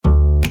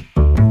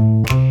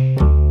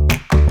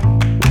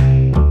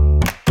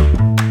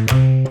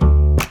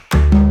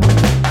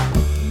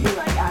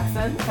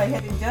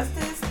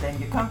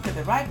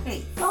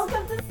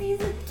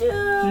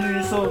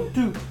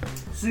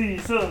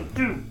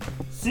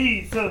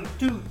season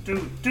 2.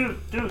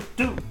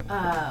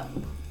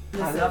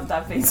 I love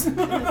that face.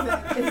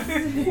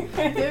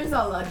 There's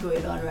a lot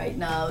going on right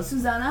now.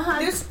 Susanna has.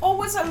 There's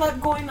always a lot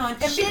going on.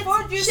 And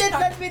before you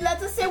start,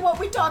 let us say what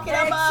we're talking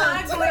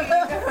about. Exactly.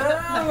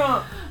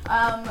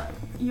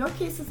 Your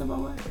case is about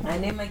what? I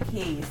name my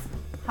case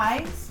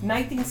Heights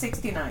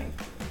 1969.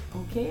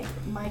 Okay,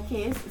 my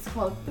case is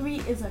called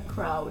 3 is a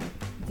Crowd.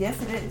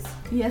 Yes, it is.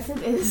 Yes,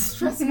 it is.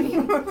 Trust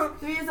me.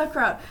 3 is a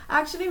Crowd.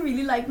 I actually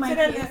really like my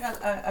Is case.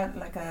 it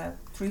like a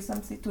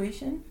threesome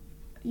situation?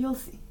 You'll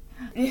see.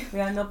 We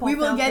are no We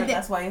will get there.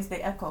 That's why it's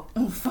the echo.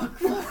 Oh, fuck.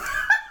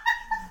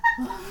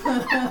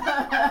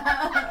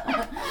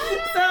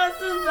 So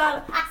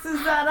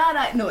Susanna and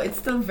I, no, it's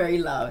still very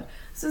loud.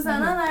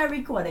 Susanna and I are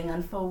recording,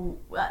 and for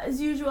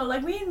as usual,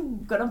 like, we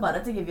ain't gonna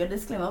bother to give you a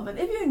disclaimer, but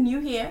if you're new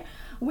here,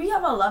 we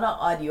have a lot of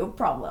audio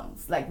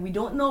problems. Like, we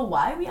don't know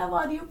why we have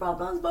audio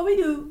problems, but we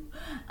do.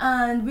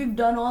 And we've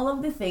done all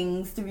of the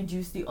things to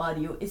reduce the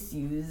audio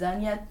issues,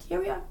 and yet here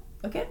we are.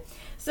 Okay?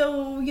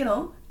 So,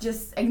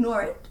 just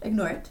ignore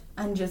it,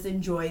 and just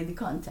enjoy the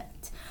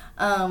content.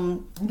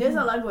 There's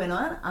a lot going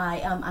on. I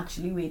am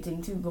actually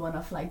waiting to go on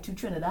a flight to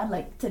Trinidad.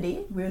 Like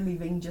today, we're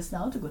leaving just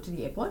now to go to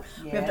the airport.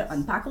 Yes. We have to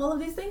unpack all of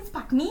these things,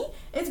 pack me.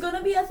 It's going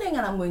to be a thing,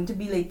 and I'm going to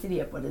be late to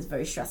the airport. It's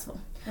very stressful.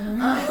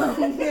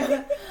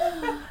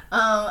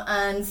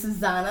 And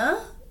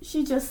Susanna,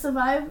 she just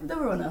survived the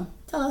Rona.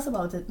 Tell us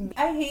about it.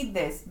 I hate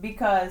this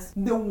because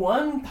the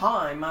one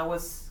time I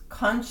was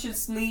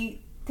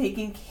consciously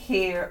taking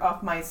care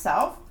of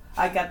myself,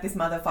 I got this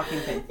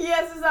motherfucking thing.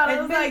 Yes, Susanna.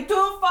 It's been like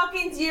 2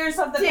 fucking years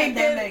of the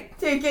pandemic.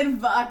 Taking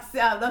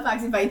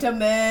vaccine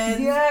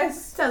vitamins.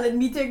 Yes. Telling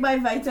me take my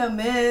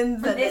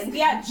vitamins.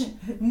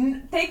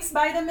 Takes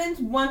vitamins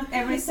once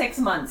every 6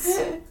 months.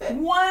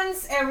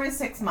 Once every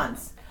 6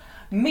 months.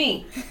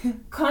 Me,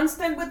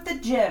 constant with the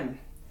gym.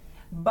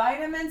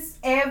 Vitamins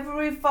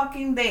every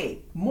fucking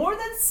day. More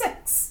than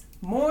 6.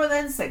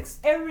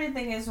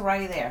 Everything is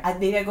right there.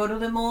 Did I go to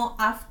the mall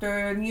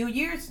after New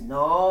Year's?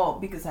 No,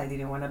 because I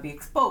didn't want to be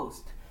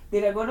exposed.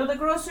 Did I go to the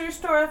grocery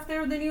store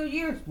after the New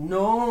Year's?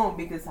 No,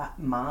 because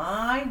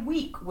my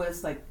week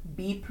was like,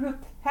 be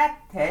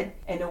protected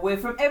and away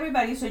from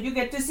everybody so you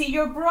get to see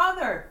your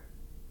brother.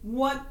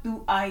 What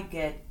do I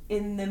get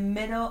in the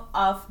middle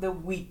of the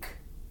week?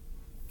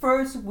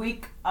 First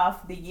week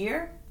of the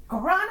year?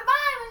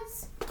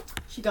 Coronavirus.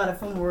 She got it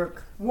from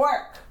work.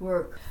 Work.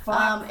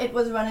 It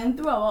was running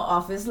through our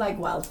office like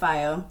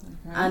wildfire.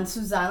 And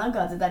Susanna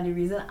got it, and the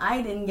reason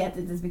I didn't get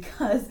it is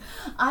because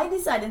I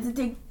decided to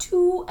take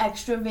 2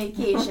 extra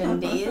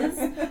vacation days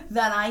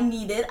that I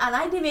needed, and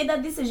I made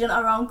that decision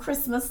around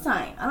Christmas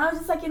time. And I was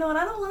just like, you know what,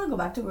 I don't want to go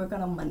back to work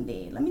on a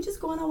Monday. Let me just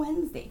go on a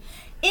Wednesday.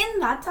 In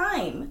that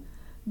time,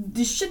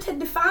 the shit hit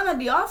the fan at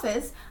the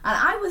office, and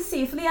I was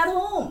safely at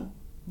home,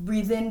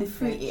 breathing the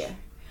free air.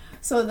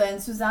 So then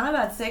Susanna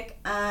got sick,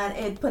 and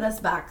it put us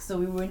back, so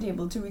we weren't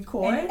able to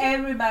record. And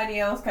everybody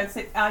else got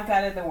sick. I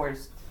got it the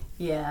worst.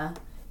 Yeah,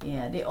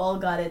 they all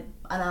got it,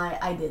 and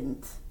I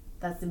didn't.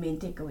 That's the main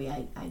takeaway.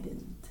 I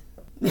didn't.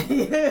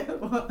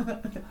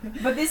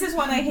 But this is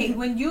what I hate.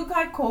 When you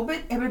got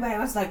COVID, everybody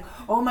was like,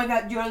 "Oh my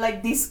God, you're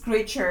like this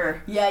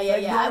creature." Yeah.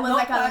 I was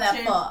like a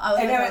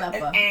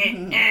leper.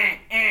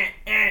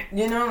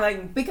 You know,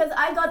 like, because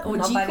I got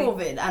OG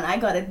COVID, and I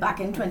got it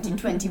back in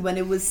 2020 when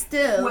it was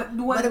still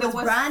when it was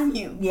brand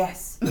new.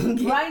 Yes.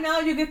 Okay. Right now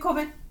you get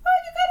COVID. Oh,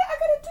 you got it. I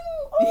got it too.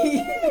 Oh,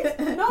 yes.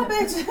 No,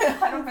 bitch.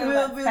 I don't feel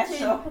that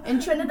special. In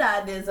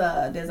Trinidad, there's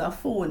a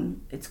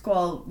phone. It's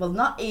called, well,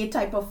 not a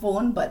type of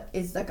phone, but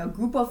it's like a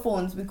group of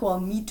phones we call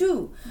Me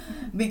Too,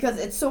 because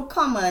it's so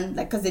common.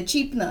 Like, cause they're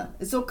cheap now.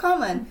 It's so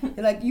common.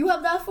 You're like, you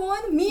have that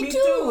phone? Me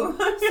too.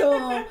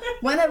 So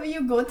whenever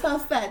you go to a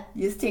fete,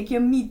 you just take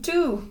your Me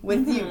Too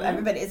with you.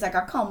 Everybody, it's like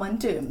a common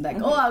term.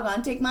 Like, oh, I'm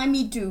gonna take my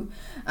Me Too,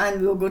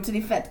 and we'll go to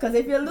the fete. Cause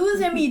if you lose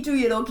your Me Too,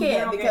 you don't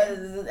care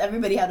because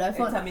everybody had that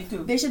phone. Me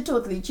Too. They should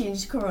totally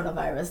change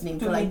coronavirus name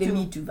to like the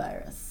Me Too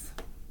virus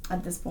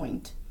at this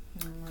point.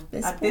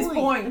 This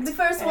point. The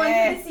first one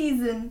for the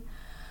season.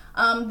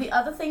 The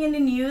other thing in the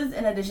news,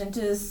 in addition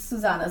to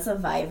Susanna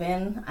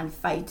surviving and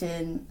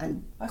fighting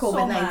and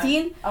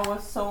COVID-19, I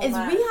was so is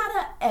mad. We had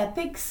an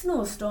epic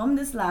snowstorm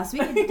this last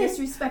week. It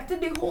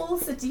disrespected the whole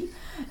city.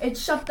 It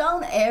shut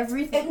down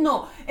everything.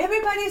 No,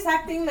 everybody's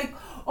acting like,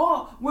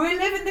 oh, we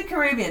live in the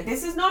Caribbean.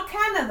 This is not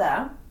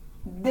Canada.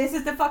 This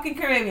is the fucking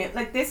Caribbean.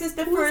 Like, this is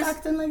the Who's first.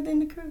 acting like they're in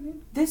the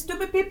Caribbean? These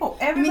stupid people.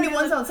 You mean the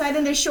ones outside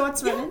in their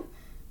shorts running?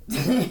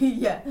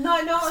 Yeah.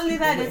 No, not only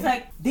that. It's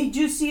like, did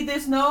you see the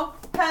snow?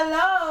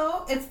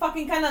 Hello, it's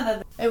fucking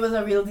Canada. It was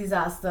a real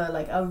disaster,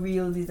 like a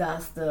real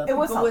disaster. It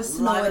was People were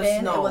snowed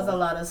in. snow. It was a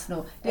lot of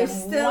snow. There's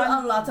still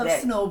a lot of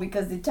snow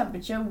because the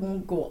temperature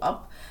won't go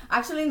up.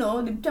 Actually,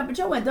 no, the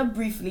temperature went up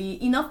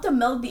briefly, enough to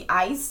melt the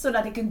ice so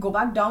that it could go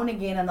back down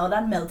again, and all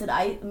that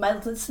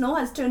melted snow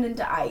has turned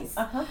into ice.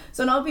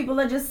 So now people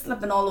are just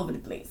slipping all over the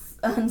place.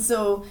 And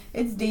so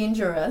it's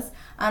dangerous.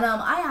 And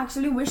I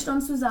actually wished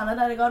on Susanna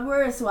that it got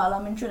worse while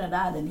I'm in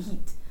Trinidad in the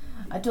heat.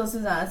 I told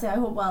Susanna, I said, I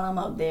hope while I'm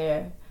out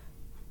there,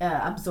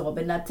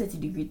 absorbing that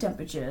 30-degree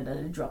temperature that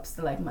it drops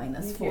to like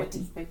minus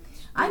 40.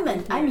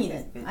 I mean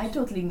it. I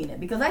totally mean it.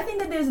 Because I think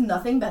that there's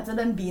nothing better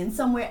than being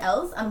somewhere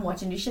else and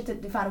watching the shit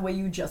at the fan where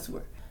you just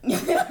were.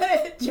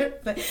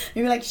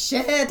 You're like,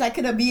 shit, I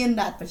could have been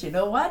that. But you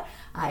know what?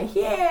 I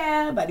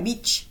here by the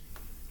beach.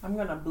 I'm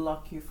gonna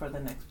block you for the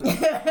next week.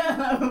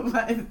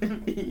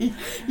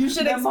 You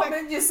should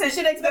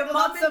expect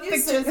lots of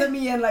pictures of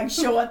me in like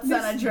shorts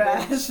and a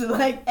dress.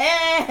 Like,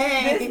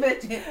 hey!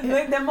 This bitch.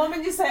 Like, the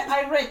moment you say,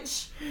 I'm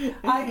rich,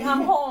 I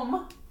am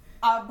home,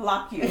 I'll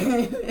block you.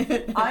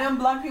 I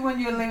unblock you when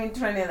you live in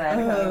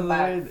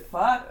Trinidad.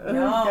 Fuck,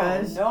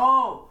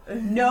 no.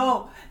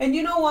 And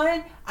you know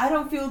what? I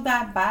don't feel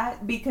that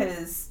bad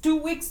because 2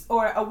 weeks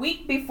or a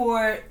week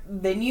before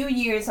the New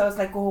Year's, I was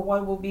like, oh,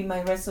 what will be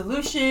my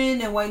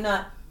resolution and why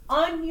not?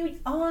 On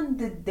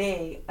the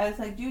day, I was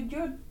like, dude,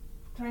 you're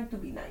trying to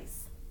be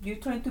nice. You're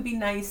trying to be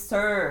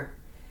nicer.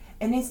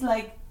 And it's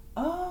like,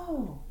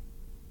 oh,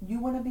 you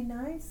want to be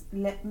nice?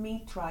 Let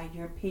me try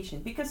your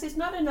patience. Because it's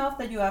not enough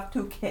that you have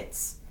 2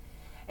 kids.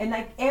 And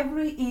like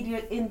every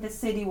idiot in the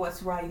city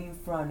was right in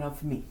front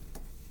of me.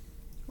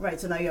 Right,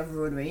 so now you have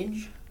road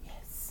rage?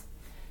 Yes.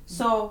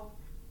 So,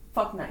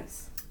 fuck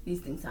nice.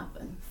 These things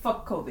happen.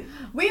 Fuck COVID.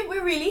 We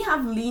really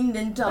have leaned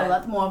into a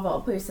lot more of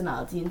our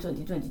personality in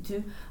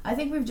 2022. I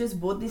think we've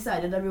just both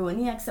decided that we're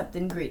only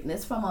accepting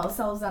greatness from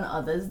ourselves and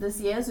others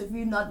this year. So if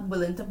you're not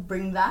willing to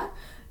bring that,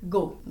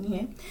 go.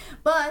 Okay?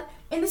 But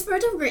in the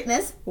spirit of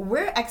greatness,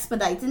 we're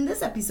expediting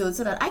this episode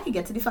so that I could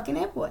get to the fucking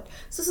airport.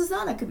 So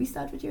Susanna, could we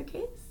start with your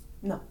case?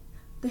 No.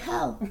 The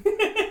hell?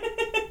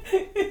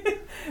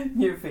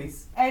 Your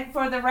face. And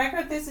for the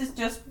record, this is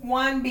just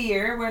one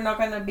beer. We're not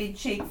gonna be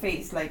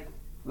cheek-faced like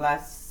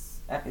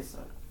last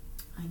episode.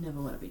 I never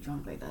want to be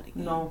drunk like that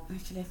again. No.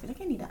 Actually, I feel like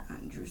I need an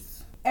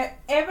Andrews.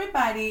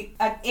 Everybody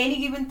at any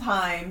given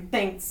time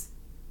thinks,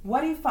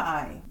 what if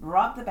I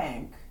rob the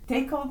bank,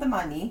 take all the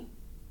money,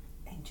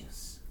 and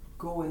just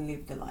go and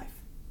live the life?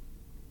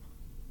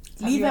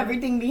 Leave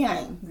everything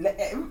behind.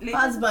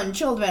 Husband,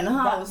 children,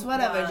 house,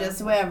 whatever,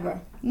 just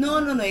wherever. No,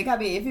 it can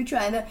be if you're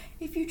trying to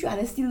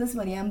steal this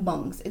money and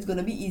bounce, it's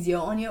gonna be easier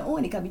on your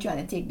own. You can be trying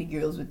to take the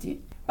girls with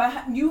you.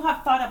 But you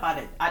have thought about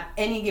it at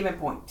any given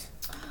point.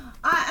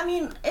 I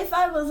mean, if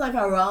I was like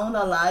around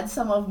a large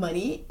sum of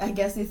money, I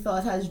guess the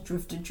thought has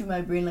drifted through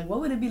my brain, like,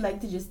 what would it be like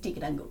to just take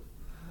it and go?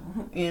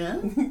 You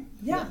know?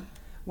 Yeah.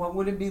 What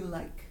would it be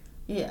like?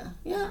 Yeah.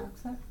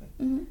 Exactly.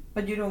 Mm-hmm.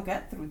 But you don't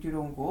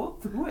go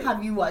through it.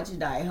 Have you watched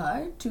Die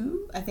Hard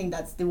too? I think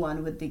that's the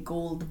one with the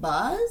gold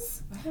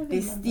bars.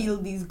 They steal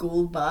these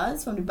gold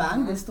bars from the bank.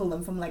 Mm-hmm. They stole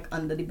them from like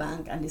under the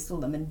bank and they stole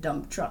them in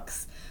dump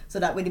trucks. So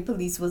that way the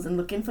police wasn't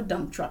looking for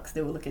dump trucks.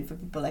 They were looking for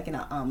people like in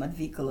an armored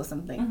vehicle or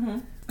something. Mm-hmm.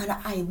 And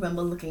I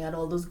remember looking at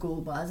all those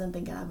gold bars and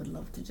thinking I would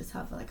love to just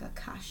have like a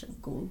cache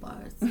of gold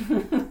bars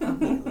available.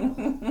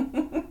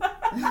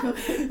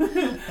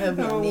 It'd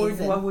be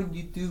amazing. What would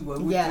you do?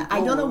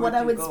 I don't know what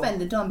I would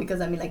spend it on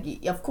because I mean, like,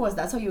 of course,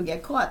 that's how you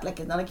get caught. Like,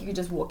 it's not like you could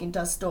just walk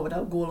into a store with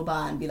a gold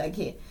bar and be like,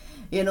 hey,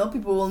 you know,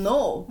 people will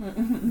know.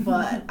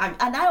 But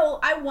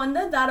I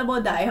wonder that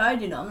about Die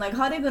Hard. You know, I'm like,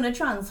 how are you gonna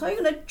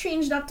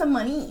change that to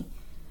money?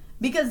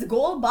 Because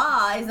gold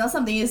bar is not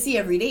something you see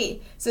every day.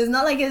 So it's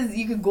not like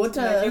you could go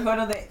to... You go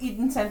to the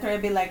Eden Center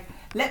and be like,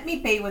 let me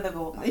pay with a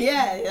gold bar.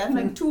 Yeah, that's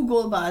like 2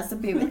 gold bars to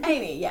pay with.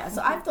 Anyway, yeah,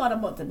 so I've thought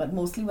about it, but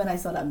mostly when I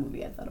saw that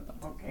movie, I thought about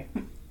it.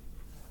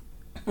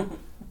 Okay.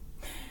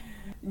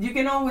 You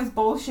can always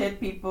bullshit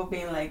people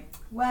being like,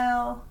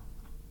 well,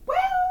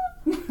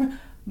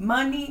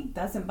 money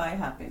doesn't buy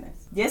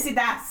happiness. Yes, it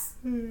does.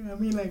 I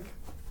mean, like...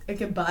 It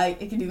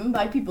can even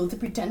buy people to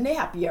pretend they're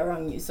happy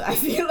around you. So I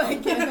feel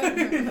like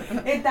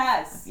it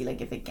does. I feel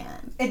like if it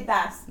can, it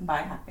does buy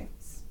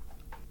happiness.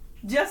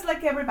 Just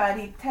like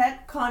everybody,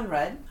 Ted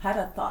Conrad had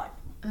a thought.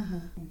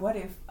 What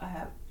if I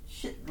have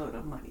shitload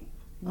of money?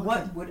 Okay.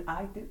 What would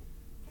I do?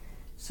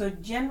 So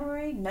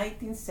January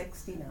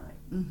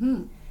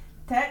 1969,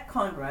 Ted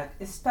Conrad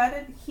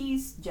started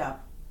his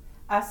job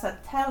as a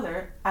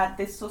teller at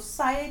the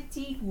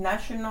Society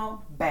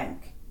National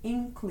Bank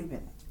in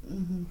Cleveland.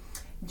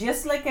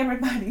 Just like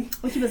everybody.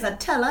 Oh, he was a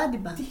teller at the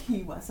bank.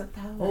 He was a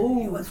teller. Oh.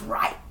 He was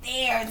right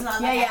there. It's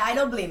not I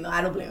don't blame him.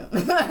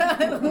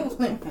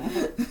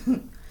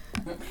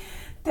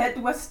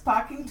 Ted was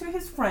talking to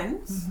his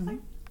friends,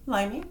 like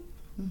Limey.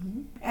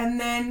 And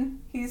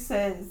then he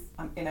says,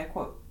 and I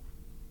quote,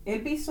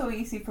 "It'd be so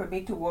easy for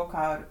me to walk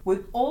out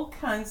with all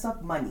kinds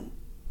of money."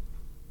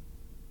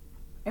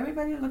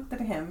 Everybody looked at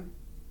him,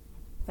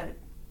 said,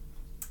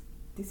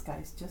 this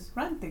guy's just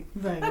ranting.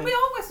 Right, and we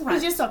always rant.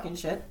 He's just talking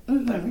shit.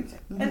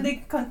 And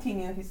they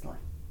continue his line.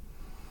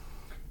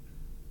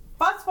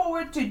 Fast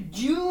forward to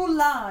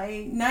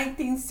July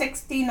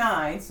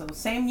 1969, so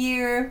same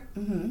year,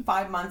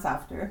 5 months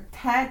after,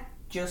 Ted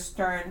just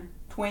turned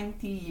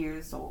 20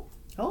 years old.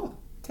 Oh,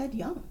 Ted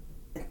young.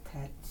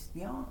 Ted's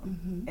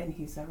young, and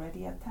he's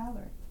already a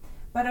teller.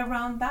 But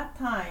around that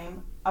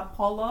time,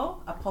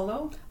 Apollo,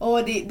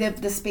 Oh,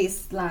 the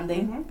space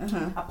landing.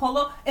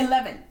 Apollo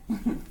 11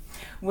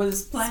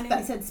 was planning.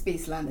 I said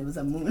space landing. It was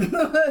a moon.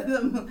 The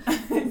moon.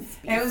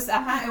 It was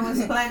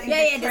planning.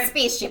 the trip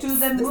spaceship to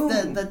the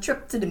moon. The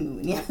trip to the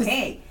moon. Yes.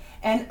 Okay.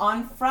 And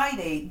on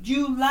Friday,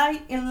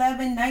 July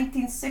 11,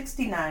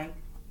 1969,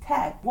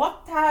 Ted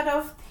walked out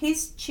of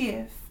his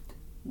shift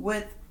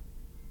with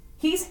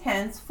his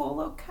hands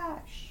full of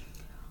cash.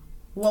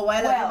 Well,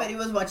 while Well, everybody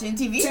was watching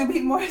TV. To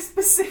be more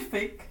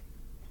specific,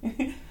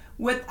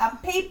 with a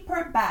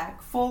paper bag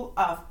full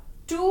of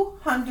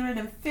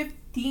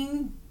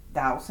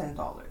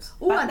 $215,000.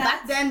 Oh, and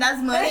back then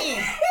that's money.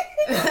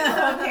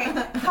 Okay,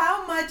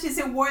 how much is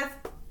it worth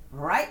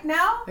right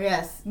now?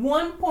 Yes.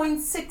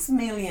 1.6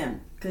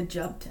 million. Good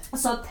job, Ted.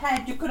 So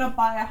Ted, you couldn't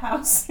buy a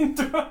house in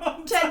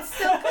Toronto. Ted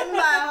still couldn't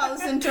buy a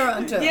house in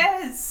Toronto.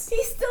 Yes.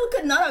 He still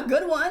could, not a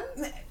good one.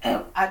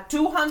 At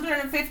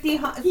 250.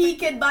 He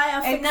could buy a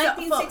In fix-up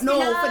for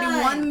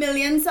 1969. 1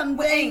 million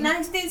something. In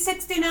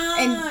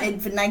 1969.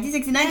 And for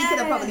 1969, he could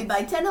have probably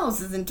buy 10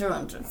 houses in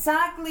Toronto.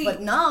 Exactly.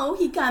 But now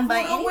he can't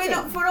buy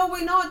For all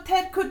we know,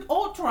 Ted could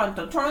own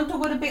Toronto. Toronto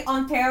would have been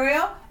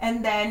Ontario,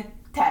 and then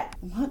Ted.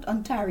 What?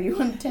 Ontario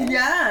and Ted?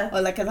 Yeah.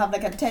 Or like have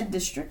like a Ted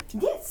district?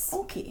 Yes.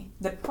 Okay.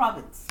 The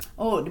province.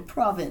 Oh, the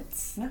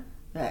province. Yeah.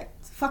 Right.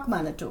 Fuck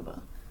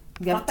Manitoba.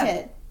 You have Fuck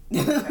Ted.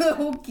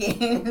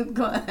 Okay.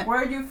 Go ahead. Where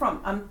are you from?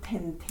 I'm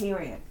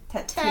Tentarian.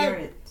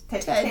 Tedtarian.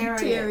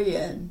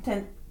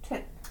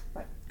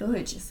 Don't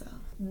hurt yourself.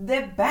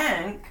 The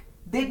bank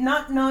did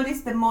not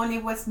notice the money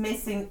was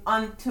missing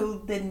until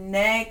the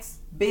next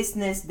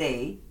business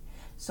day.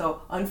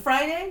 So on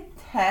Friday,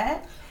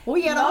 Ted. Oh,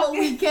 you had a whole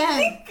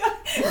weekend.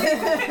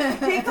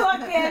 He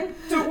clocked in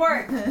to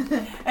work.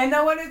 And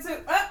I wanted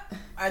to,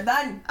 are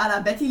done. And I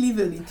bet he leave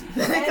early too.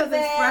 Because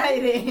then- it's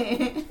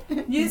Friday.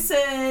 You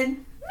said,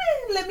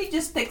 let me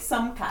just take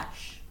some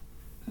cash.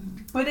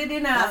 Put it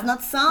in a That's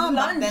not some.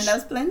 Back lunch, then there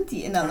was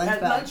plenty in a lunch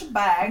bag. lunch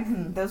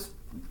bag, those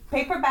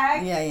paper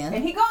bag, Yeah, yeah.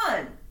 and he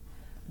gone.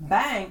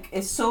 Bank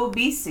is so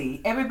busy.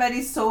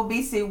 Everybody's so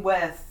busy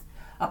with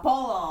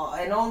Apollo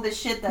and all the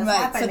shit that's Right,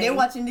 happening. so they're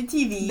watching the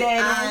TV. They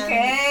don't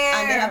care.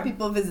 And they have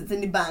people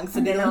visiting the bank, so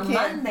And they then don't on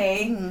care.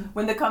 Monday, Mhm.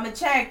 when they come and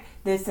check,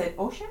 they said,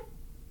 Ocean,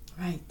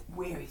 Right.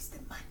 where is the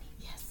money?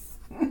 Yes.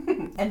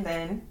 And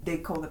then they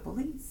call the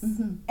police.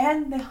 Mhm.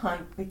 And the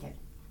hunt began.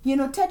 You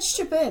know, Ted's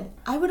stupid.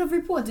 I would have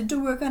reported to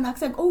work and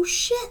asked like, oh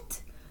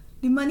shit.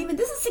 The money,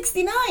 this is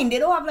 69. They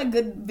don't have like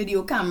good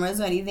video cameras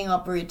or anything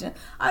operating.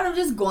 I would have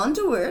just gone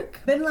to work,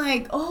 been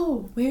like,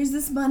 oh, where's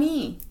this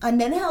money? And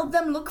then help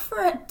them look for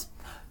it.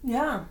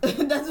 Yeah.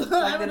 That's what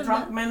I Like would the have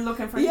drunk done. man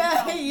looking for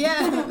Yeah, himself.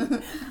 yeah.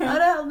 I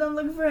would have helped them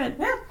look for it.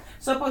 Yeah.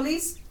 So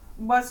police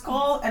was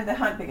called and the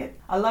hunt began.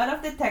 A lot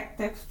of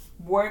detectives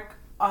work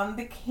on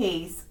the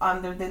case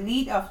under the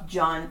lead of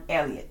John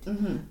Elliott.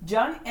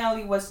 John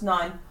Elliott was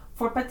known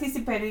for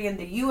participating in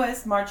the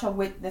U.S. Marshal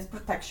Witness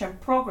Protection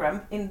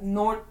Program in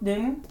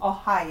Northern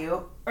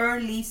Ohio,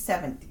 early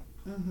 70s.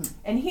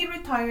 And he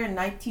retired in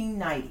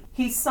 1990.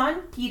 His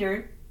son,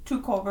 Peter,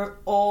 took over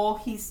all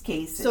his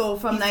cases. So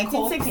from his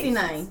cold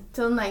 1969 cases.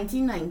 till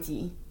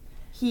 1990,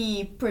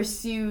 he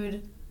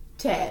pursued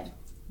Ted.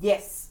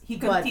 Yes, he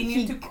But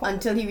continued to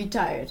until he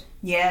retired.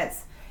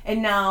 Yes.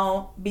 And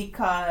now,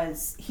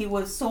 because he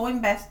was so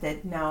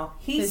invested, now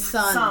his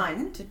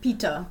son to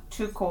Peter.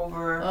 took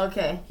over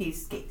Okay.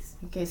 his case.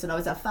 Okay, so now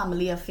it's a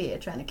family affair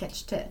trying to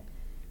catch Ted.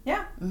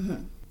 Yeah.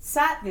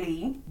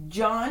 Sadly,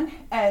 John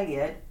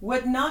Elliott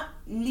would not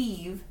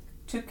leave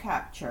to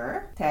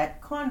capture Ted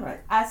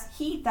Conrad as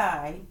he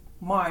died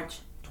March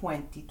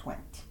 2020.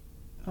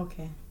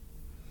 Okay.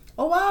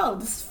 Oh wow,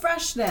 this is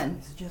fresh then.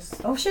 It's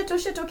just. Oh shit,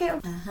 okay.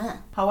 Uh-huh.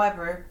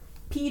 However,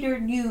 Peter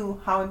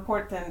knew how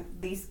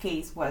important this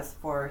case was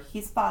for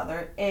his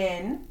father,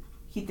 and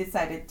he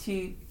decided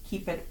to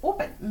keep it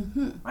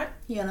open. Right?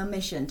 He on a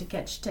mission to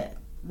catch Ted,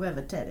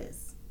 wherever Ted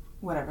is.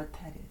 Whatever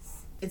Ted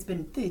is. It's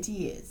been 30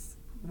 years.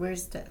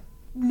 Where's Ted?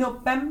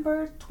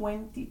 November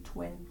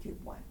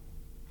 2021.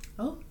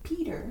 Oh.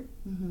 Peter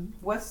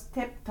was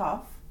tipped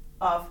off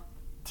of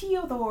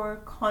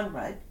Theodore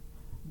Conrad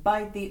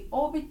by the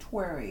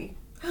obituary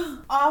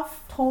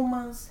of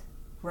Thomas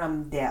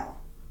Ramdell.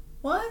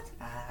 What?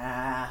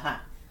 Uh-huh.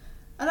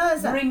 I know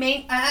it's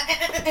Remain.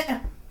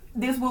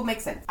 This will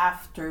make sense.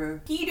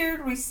 After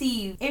Peter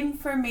received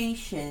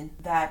information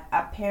that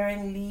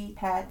apparently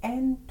Ted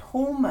and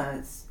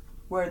Thomas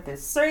were the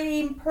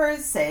same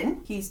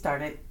person, he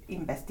started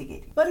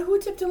investigating. But who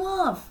tipped him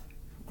off?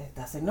 That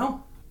doesn't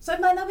know. So it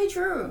might not be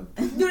true.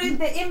 During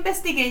the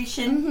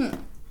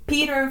investigation,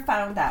 Peter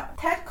found out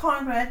Ted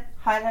Conrad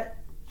had a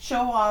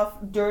show-off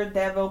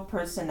daredevil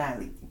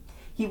personality.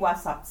 He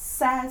was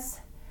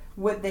obsessed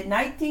with the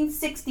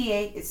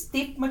 1968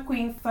 Steve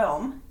McQueen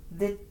film,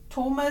 The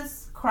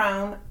Thomas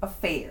Crown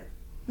Affair,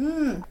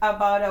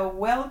 about a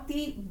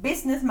wealthy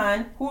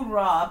businessman who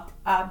robbed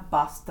a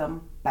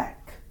Boston bank.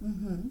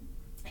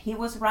 He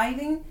was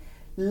writing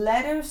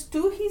letters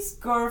to his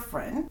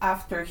girlfriend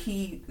after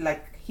he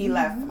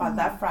left on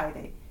that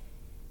Friday,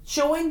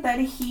 showing that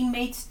he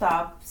made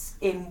stops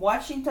in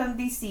Washington,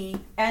 D.C.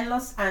 and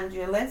Los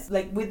Angeles,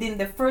 like within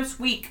the first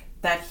week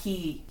that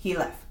he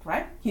left,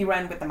 right? He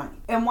ran with the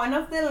money. And one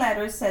of the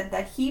letters said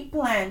that he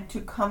planned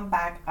to come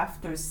back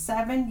after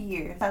 7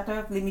 years, statute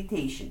of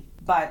limitation.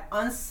 But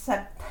on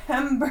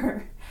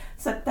September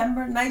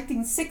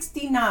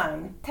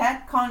 1969,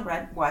 Ted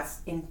Conrad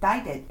was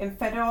indicted in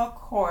federal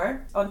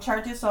court on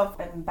charges of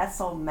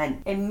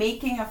embezzlement and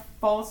making a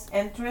false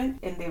entry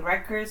in the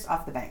records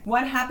of the bank.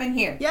 What happened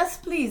here? Yes,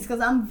 please,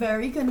 because I'm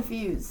very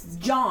confused.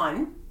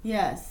 John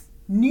Yes.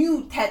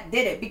 knew Ted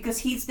did it because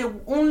he's the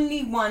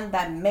only one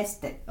that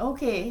missed it.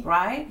 Okay.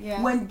 Right?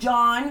 Yeah. When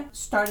John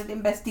started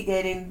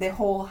investigating the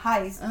whole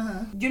heist,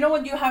 you know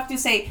what you have to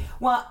say?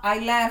 Well, I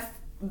left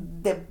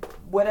the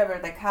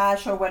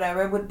cash or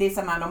whatever with this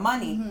amount of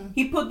money.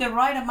 He put the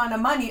right amount of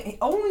money.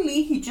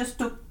 Only he just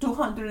took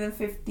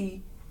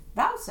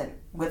 $250,000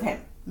 with him.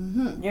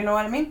 You know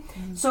what I mean?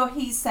 So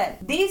he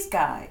said, this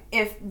guy,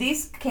 if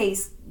this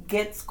case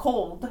gets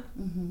cold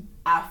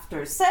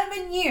after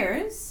 7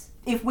 years,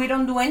 if we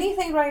don't do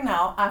anything right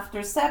now,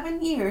 after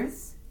 7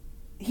 years,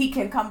 he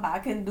can come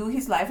back and do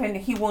his life, and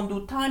he won't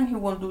do time, he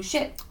won't do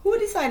shit. Who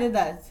decided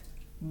that?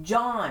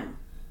 John.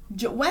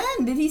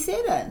 When did he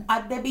say that?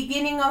 At the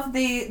beginning of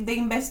the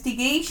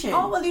investigation.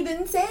 Oh, well, you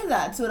didn't say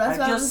that, so that's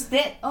I why just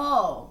did.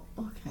 Oh,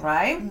 okay.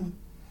 Right?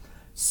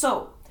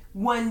 So,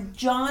 when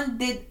John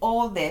did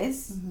all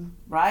this,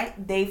 right,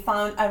 they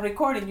found a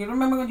recording. You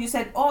remember when you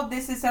said, oh,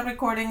 this is a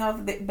recording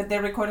of but the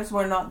recordings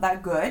were not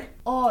that good?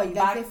 Oh, like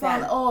Back they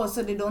found, then. oh,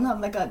 so they don't have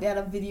they had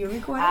a video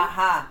recording?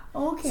 Aha.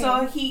 Okay.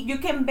 So you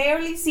can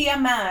barely see a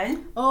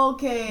man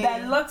Okay.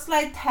 that looks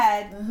like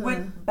Ted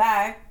with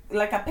bag,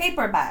 like a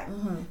paper bag.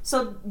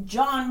 So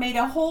John made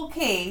a whole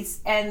case,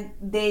 and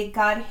they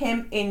got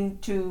him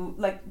into,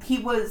 like,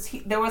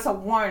 there was a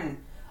warrant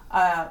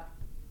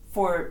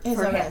for His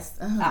him. arrest.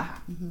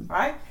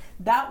 Right?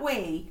 That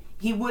way,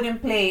 he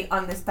wouldn't play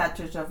on the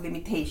statute of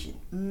limitation.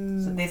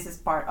 So this is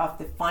part of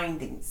the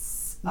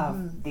findings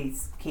of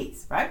this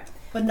case, right?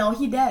 But no,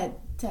 he dead,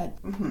 Ted.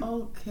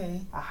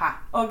 Okay.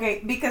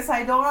 Okay, because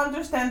I don't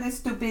understand this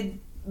stupid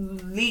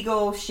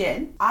legal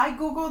shit. I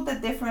googled the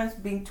difference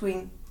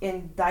between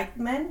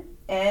indictment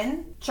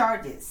and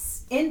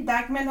charges.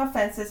 Indictment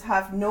offenses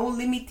have no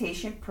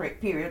limitation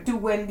period to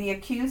when the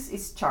accused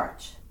is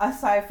charged.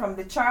 Aside from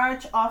the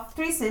charge of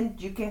treason,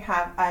 you can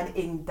have an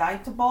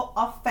indictable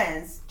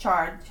offense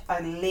charge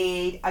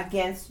laid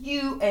against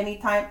you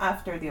anytime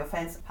after the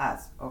offense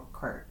has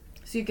occurred.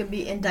 So you can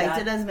be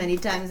indicted as many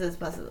times as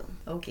possible.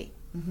 Okay.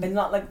 It's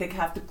not like they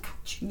have to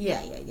catch you.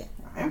 Yeah.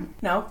 Right?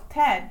 Now,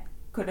 Ted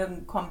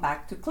couldn't come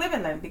back to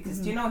Cleveland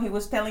because, he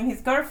was telling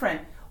his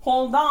girlfriend,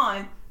 hold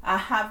on, I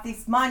have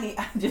this money,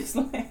 I just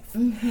left.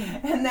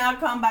 And now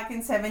come back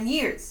in 7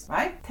 years,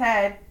 right?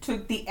 Ted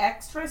took the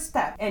extra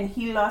step and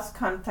he lost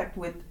contact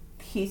with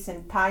his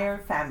entire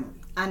family.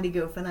 And the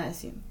girlfriend, I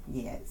assume.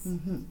 Yes.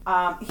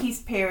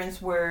 His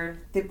parents were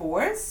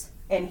divorced,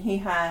 and he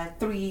had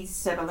 3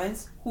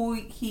 siblings who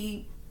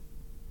he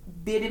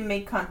didn't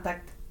make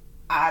contact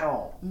at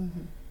all.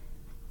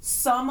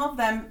 Some of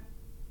them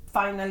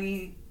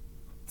finally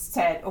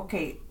said,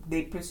 okay,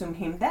 they presume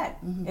him dead.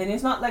 And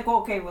it's not like,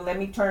 okay, well, let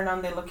me turn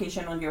on the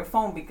location on your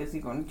phone because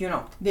you're going,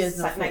 There's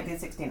no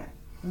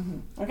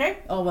 1969. Okay?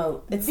 Oh,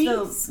 well, it's This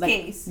still like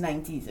case-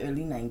 90s,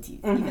 early 90s.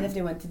 Even if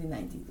they went to the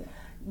 90s. Yeah.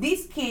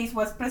 This case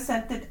was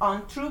presented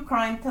on true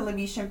crime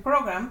television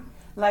program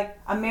like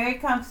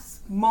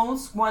America's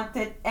Most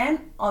Wanted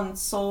and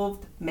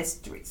Unsolved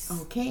Mysteries.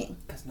 Okay.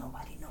 Because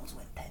nobody knows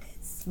what that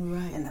is.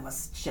 Right. And that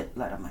was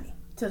shitload of money.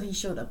 Till he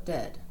showed up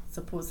dead,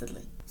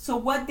 supposedly. So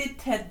what did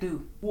Ted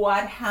do?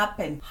 What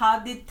happened? How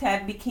did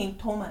Ted become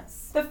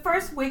Thomas? The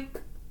first week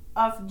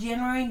of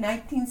January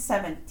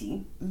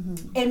 1970,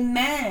 a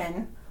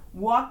man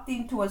walked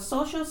into a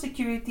Social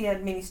Security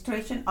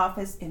Administration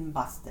office in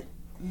Boston.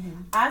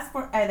 Asked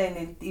for an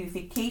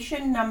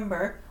identification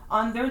number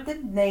under the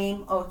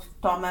name of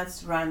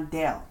Thomas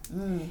Randall.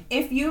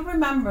 If you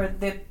remember,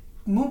 the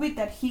movie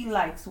that he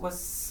likes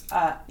was...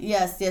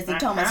 Yes, the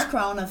Thomas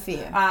Crown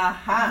Affair.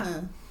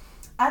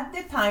 At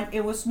the time,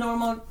 it was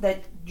normal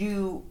that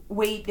you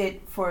waited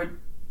for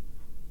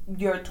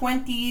your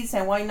 20s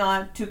and why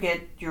not to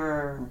get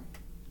your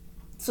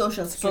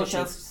Social Security.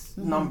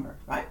 social number,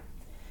 right?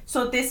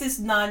 So this is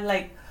not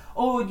like,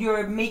 oh,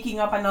 you're making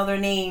up another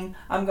name,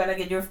 I'm gonna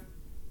get your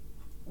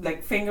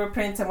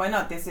fingerprints and why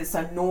not. This is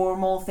a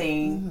normal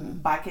thing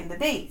back in the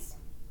days.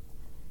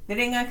 They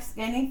didn't ask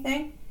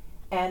anything,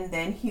 and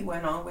then he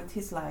went on with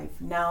his life,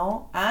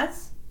 now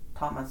as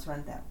Thomas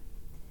Randall,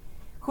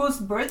 whose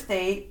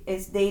birthday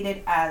is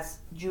dated as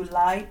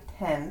July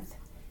 10th,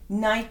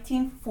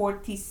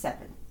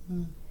 1947.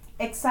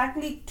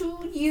 Exactly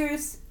 2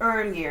 years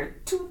earlier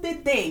to the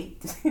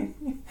date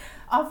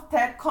of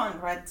Ted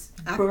Conrad's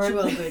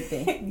Actual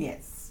birthday.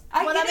 Yes.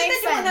 I Well, get that it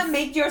makes that you want to sense.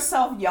 make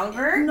yourself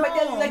younger, No.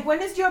 but then,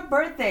 when is your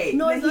birthday?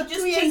 No, Like, it's he not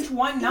just 2 years. changed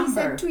one He number.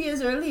 said 2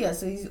 years earlier,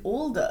 so he's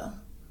older.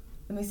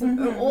 Let me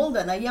say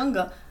older, not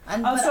younger.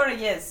 And Oh,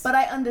 sorry, yes. But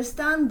I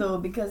understand though,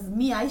 because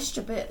me, I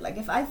strip it. Like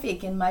if I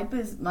fake in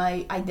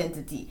my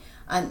identity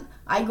and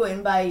I go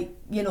in by,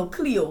 you know,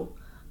 Cleo,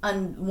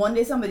 and one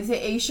day somebody say,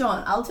 "Hey,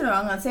 Sean," I'll turn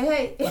around and say,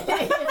 "Hey," you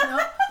know.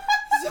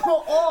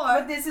 So,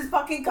 But this is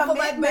fucking for my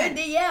commitment.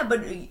 birthday, yeah.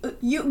 But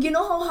you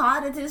know how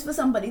hard it is for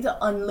somebody to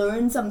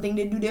unlearn something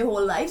they do their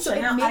whole life. So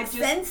Chanel, it makes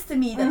sense to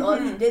me that all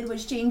he did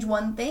was change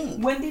one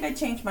thing. When did I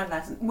change my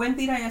last name? When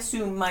did I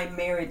assume my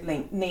married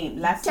name?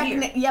 Last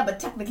year. Yeah, but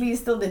technically you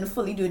still didn't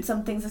fully do it.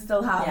 Some things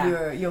still have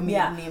your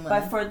maiden name on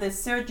But it. for the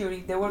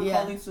surgery, they were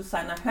calling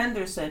Susanna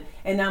Henderson,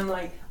 and I'm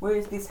like, where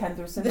is this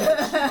Henderson?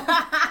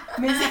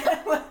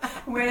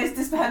 Where is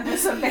this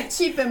Henderson bitch?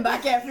 Cheaping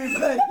back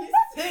everybody.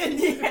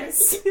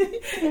 Yes.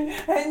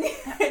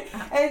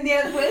 and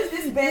then where's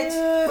this bitch?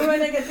 We're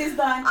gonna get this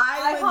done.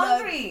 I'm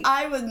hungry.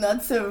 I would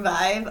not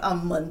survive a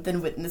month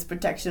in witness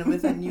protection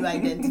with a new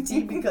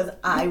identity because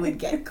I would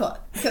get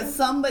caught. Because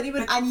somebody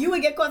would, and you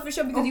would get caught for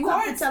sure because you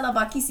have to tell a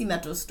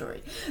Barquisimeto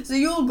story. So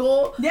you'll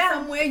go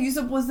somewhere you're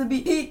supposed to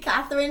be, "Hey,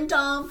 Catherine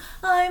Tom.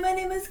 Hi, my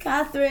name is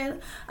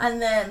Catherine."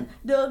 And then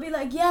they'll be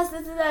like, "Yes,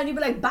 this is that." And you'll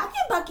be like, "Back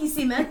in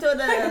Barquisimeto."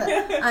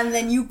 And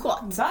then you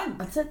caught. Done.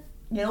 That's it.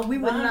 You know, we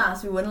wouldn't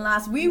last.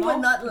 We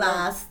would not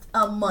last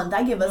a month.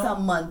 I give us a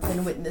month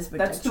in witness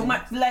protection. That's too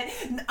much. Like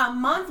a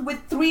month with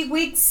 3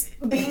 weeks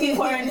being in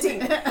quarantine.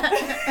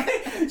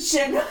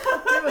 Shit.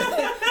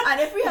 And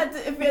if we had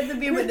to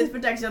be in witness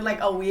protection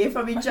like away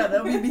from each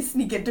other, we'd be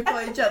sneaking to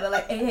call each other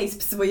like, "Hey,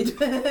 wait."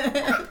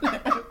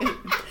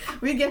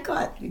 We get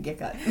caught.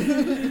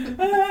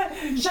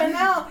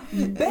 Chanel,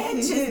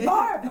 bitch, it's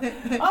Barb.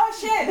 Oh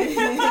shit.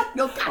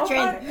 No,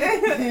 Catherine.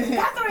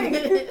 Catherine.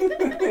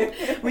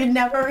 We'd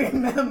never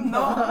remember.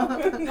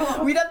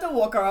 No. We'd have to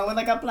walk around with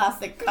like a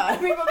plastic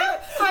card. We'd be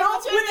like, "Hi,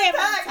 what's your name?"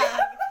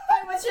 Hi,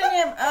 what's your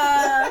name?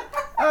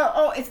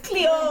 It's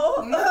Cleo.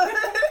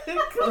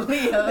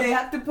 Cleo. They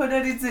have to put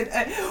it in.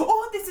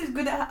 This is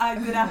good.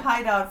 Good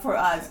hideout for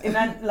us in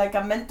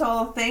a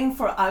mental thing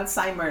for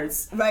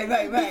Alzheimer's. Right.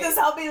 Because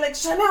I'll be like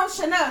Chanel,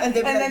 and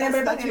then then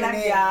everybody like,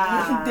 name.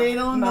 yeah, They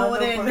don't know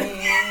their for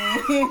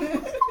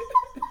name.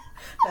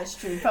 That's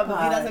true.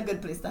 Probably that's a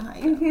good place to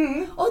hide.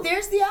 Mm-hmm. Oh,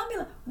 there's the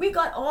ambulance. We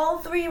got all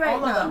three right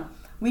All of now. them.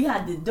 We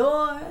had the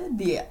door,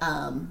 the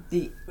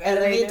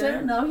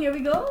elevator. Now here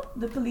we go.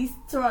 The police,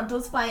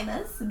 Toronto's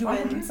finest,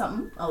 doing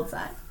something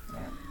outside. Yeah.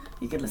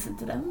 You could listen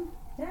to them.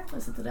 Yeah.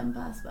 Listen to them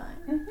pass by.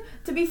 Mm-hmm.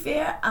 To be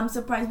fair, I'm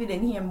surprised we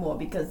didn't hear more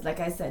because, like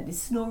I said, the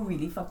snow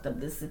really fucked up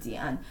this city.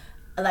 And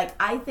like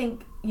I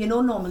think, you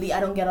know, normally I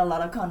don't get a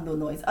lot of condo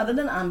noise. Other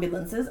than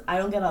ambulances, I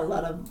don't get a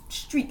lot of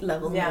street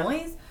level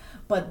noise.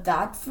 But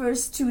that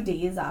first 2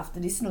 days after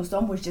the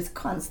snowstorm was just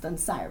constant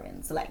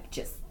sirens, like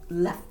just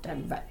left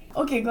and right.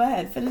 Okay, go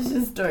ahead, finish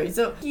the story.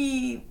 So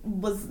he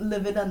was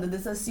living under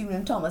this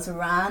assumed Thomas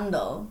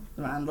Randall.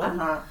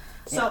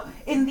 So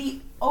in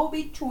the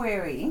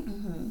obituary,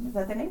 is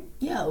that the name?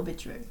 Yeah,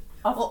 obituary.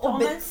 Of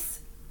Thomas.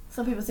 Obits.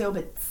 Some people say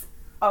obits.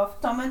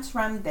 Of Thomas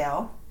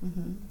Randall.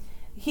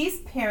 His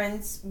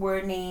parents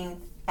were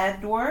named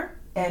Edward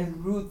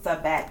and Ruth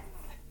Abet.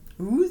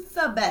 Ruth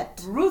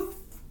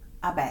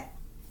Abet.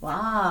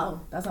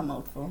 Wow, that's a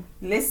mouthful.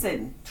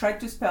 Listen, try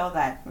to spell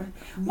that.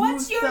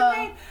 What's your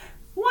name?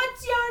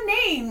 What's your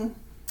name?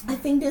 I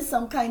think there's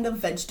some kind of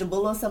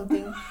vegetable or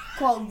something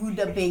called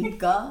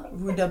rutabaga,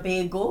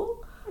 rutabaga.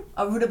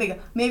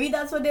 Maybe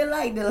that's what they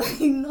like. They're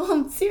like, no,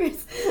 I'm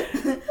serious.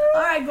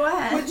 All right, go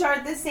ahead. Which are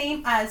the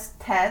same as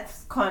Ted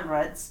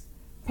Conrad's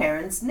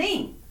parents'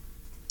 name.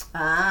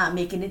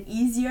 Making it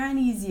easier and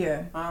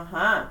easier.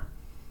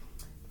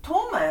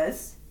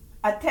 Thomas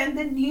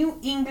attended New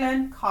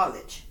England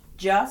College,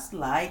 just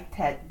like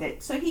Ted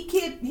did. So he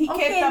kept he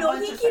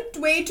kept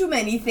way too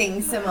many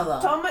things similar.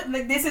 Thomas,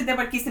 like this is the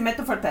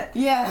Barquisimeto for Ted.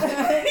 Yeah,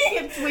 he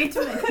kept way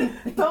too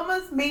many.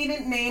 Thomas'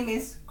 maiden name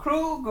is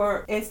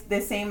Kruger. It's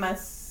the same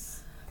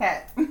as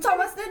Ted.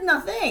 Thomas did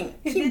nothing.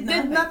 He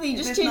did nothing. He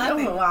just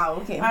changed. Oh, wow.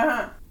 Okay.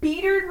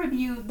 Peter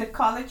reviewed the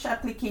college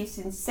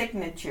application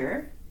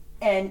signature,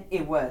 and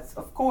it was,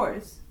 of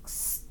course,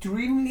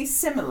 extremely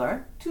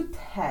similar to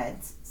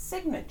Ted's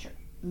signature.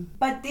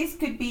 But this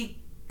could be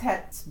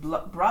Ted's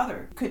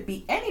brother, could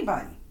be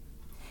anybody.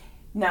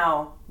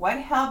 Now, what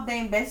helped the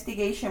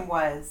investigation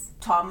was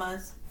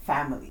Thomas'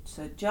 family.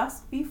 So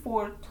just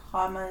before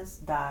Thomas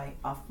died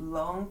of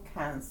lung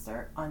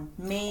cancer on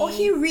May... Oh,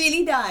 he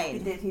really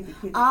died? He did.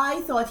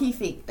 I thought he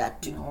faked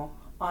that too. No,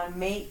 on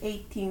May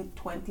 18,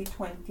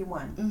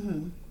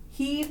 2021.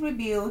 He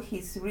revealed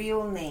his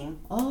real name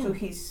to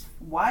his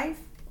wife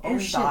and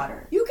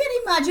daughter. You can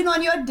imagine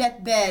on your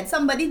deathbed,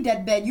 somebody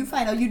deathbed, you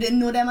find out you didn't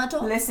know them at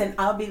all. Listen,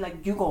 I'll be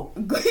like, you go.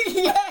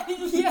 yeah.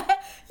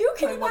 You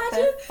can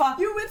imagine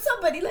you with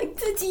somebody like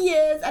 30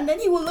 years and then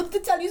he will look to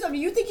tell you something.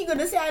 You think he's going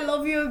to say I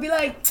love you and be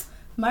like,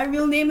 my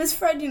real name is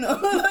Fred, you know.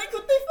 Like,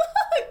 what the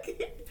fuck?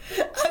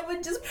 I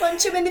would just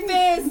punch him in the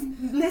face.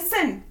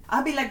 Listen,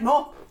 I'll be like,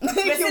 no. You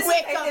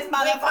wake up, this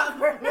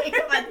motherfucker.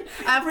 I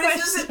have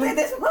questions.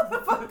 This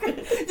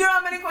motherfucker. You know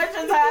how many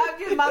questions I have?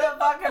 You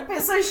motherfucker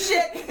piece of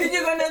shit.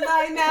 You're gonna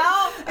die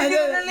now? And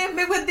you're gonna leave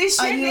me with this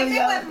shit? Leave me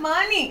with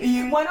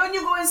money. Why don't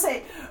you go and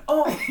say,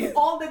 oh,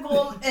 all the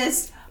gold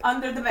is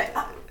under the bed?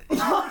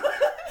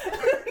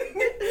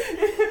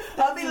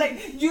 I'll be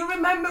like, you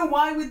remember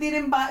why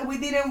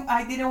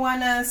I didn't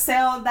want to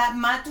sell that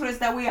mattress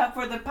that we have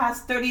for the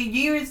past 30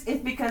 years?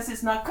 It's because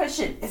it's not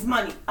cushion, it's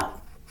money.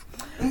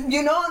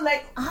 You know,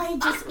 like,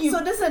 so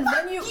listen,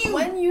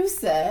 when you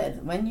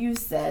said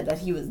that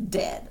he was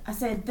dead, I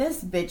said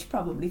this bitch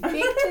probably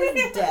faked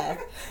his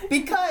death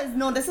because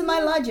this is my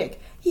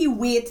logic. He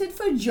waited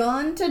for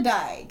John to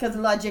die because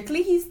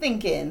logically he's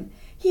thinking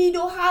he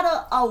don't had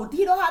to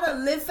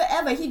live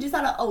forever. He just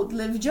had to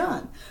outlive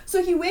John.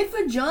 So he waited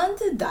for John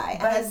to die.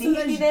 But he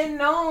didn't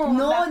know.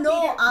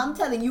 No, I'm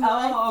telling you what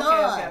I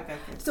thought. Okay.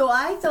 So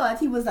I thought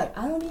he was like,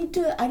 I don't need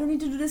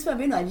to do this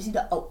forever. I just need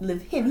to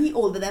outlive him. He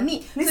older than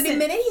me. Listen. So the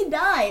minute he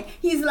died,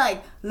 he's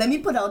like, let me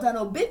put out an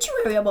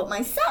obituary about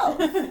myself.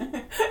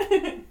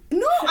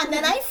 No, and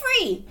then I'm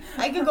free.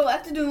 I could go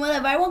back to doing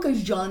whatever I want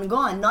because John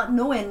gone, not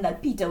knowing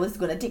that Peter was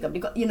going to take up.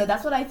 Because,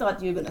 that's what I thought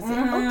you were going to say.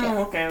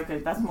 Okay.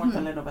 That's more a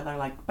little bit I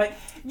like. But,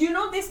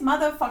 this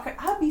motherfucker,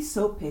 I'll be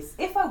so pissed.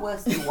 If I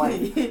was the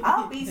wife,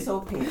 I'll be so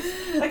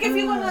pissed. Like, if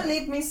you're going to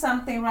leave me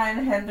something,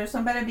 Ryan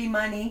Henderson, better be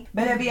money,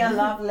 better be a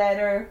love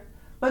letter.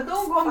 But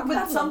don't go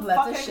with some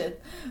fucking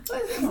shit.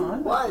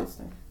 What?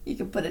 You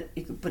could put it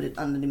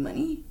under the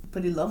money.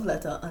 Put the love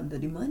letter under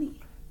the money.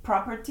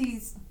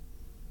 Properties.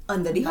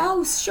 Under the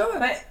house, sure.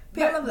 But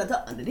love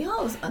letter under the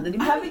house, under the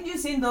money. Haven't you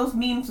seen those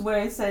memes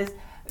where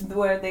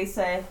they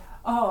say,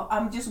 oh,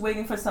 I'm just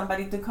waiting for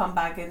somebody to come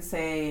back and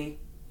say,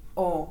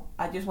 oh,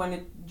 I just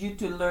wanted you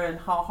to learn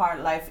how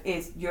hard life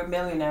is. You're a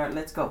millionaire.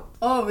 Let's go.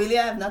 Oh, really?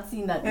 I have not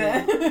seen that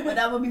yet. But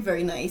that would be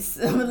very nice.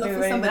 I would love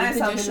for somebody to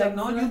just be like,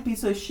 no, you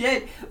piece of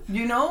shit.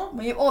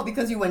 Oh,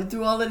 because you went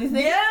through all of these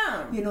things?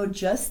 Yeah.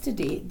 Just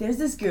today, there's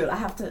this girl. I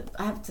have to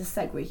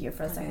segue here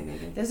for a second.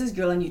 Okay. There's this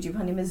girl on YouTube.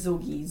 Her name is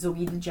Zogi.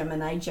 Zogi the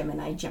Gemini.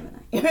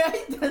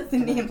 Right? That's the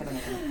name.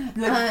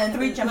 Like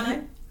 3 Gemini?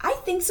 I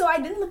think so. I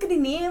didn't look at the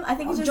name. I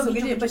think it's just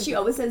Zogi, but she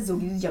always says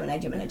Zogi the Gemini.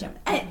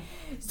 And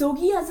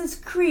Zogi has this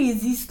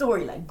crazy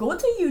story. Like, go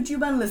to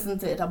YouTube and listen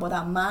to it about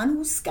a man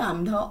who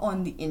scammed her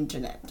on the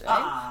internet.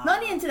 Right? Not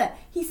the internet.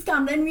 He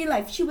scammed her in real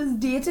life. She was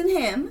dating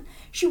him.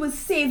 She was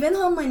saving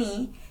her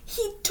money.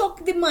 He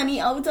took the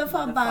money out of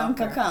her bank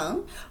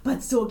account. But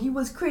Zogi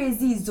was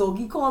crazy.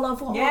 Zogi called her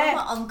for all of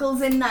her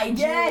uncles in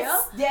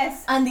Nigeria.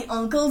 Yes. And the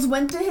uncles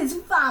went to his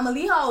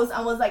family house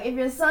and was like, if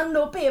your son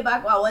don't pay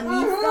back our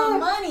need some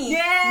money.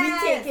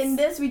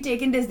 Yes. We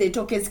taking this. They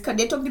took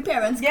the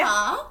parents'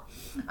 car.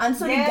 And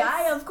so the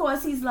guy, of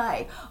course, he's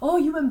like, oh,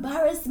 you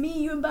embarrassed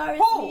me.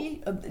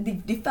 Me.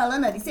 The fella,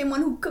 the same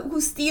one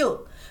who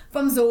steal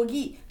from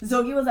Zogi.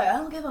 Zogi was like, I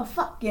don't give a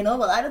fuck,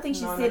 Well, I don't think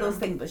she said those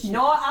things, but she...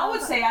 No,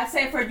 I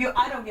say for you,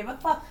 I don't give a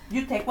fuck.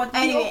 You take what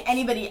you Anyway,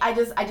 anybody, I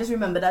just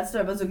remember that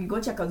story about Zogi.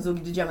 Go check out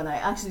Zogi the Gemini.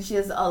 Actually, she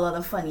has a lot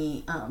of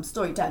funny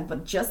story time.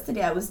 But just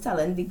today, I was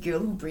telling the girl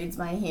who braids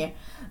my hair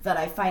that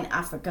I find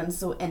Africans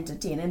so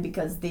entertaining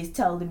because they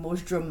tell the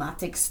most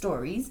dramatic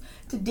stories.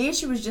 Today,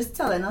 she was just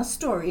telling a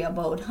story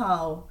about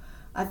how...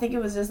 I think it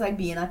was just like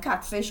being a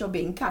catfish or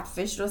being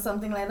catfished or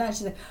something like that.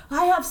 She said,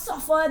 I have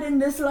suffered in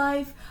this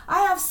life.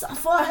 I have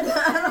suffered.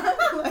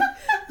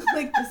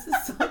 like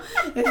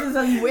this is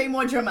a way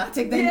more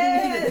dramatic than you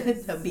needed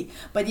it to be.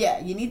 But yeah,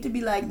 you need to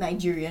be like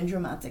Nigerian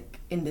dramatic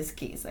in this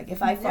case. Like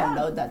if I found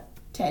out that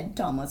Ted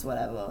Thomas,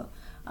 whatever,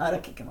 I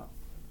would kick him out.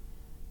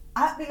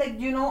 I'd be like,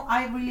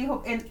 I really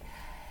hope. And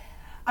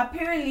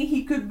apparently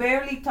he could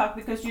barely talk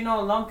because,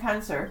 lung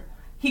cancer.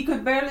 He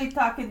could barely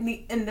talk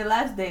in the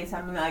last days.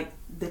 I'm like,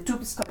 the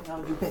tube is coming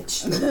out, you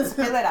bitch.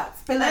 Spill it out.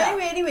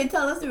 Anyway,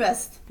 tell us the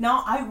rest.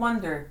 Now, I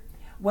wonder,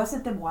 was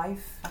it the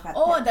wife?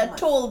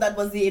 That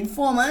was the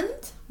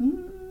informant?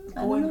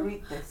 Go and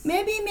read this.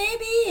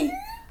 Maybe.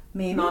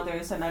 No, there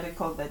is an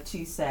article that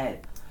she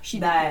said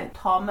that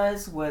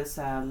Thomas was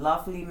a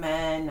lovely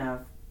man,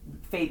 a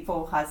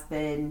faithful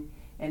husband,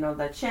 and all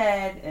that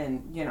shit,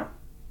 and,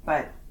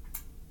 but...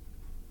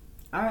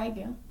 All right,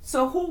 girl.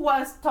 So who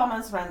was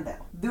Thomas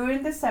Randall?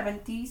 During the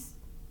 70s,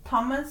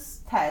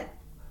 Thomas Ted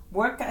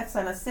worked as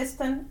an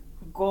assistant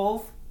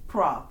golf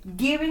pro,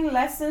 giving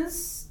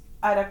lessons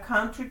at a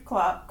country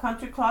club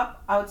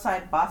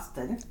outside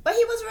Boston. But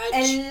he was rich.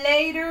 And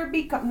later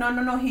become...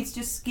 No, he's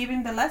just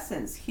giving the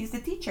lessons. He's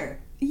the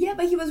teacher. Yeah,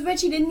 but he was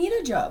rich. He didn't need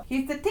a job.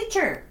 He's the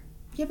teacher.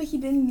 Yeah, but he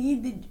didn't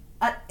need the...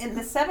 in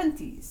the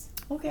 70s.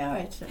 Okay, all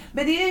right, sure.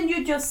 But didn't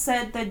you just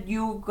said that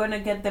you're gonna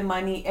get the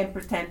money and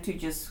pretend to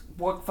just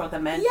work for the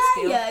men?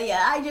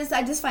 Yeah. I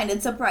just find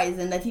it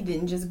surprising that he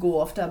didn't just go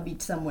off to a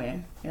beach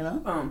somewhere, Go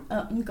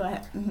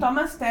ahead. Mm-hmm.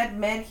 Thomas Ted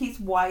met his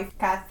wife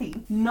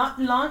Kathy not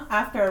long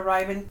after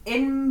arriving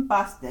in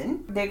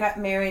Boston. They got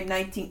married in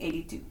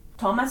 1982.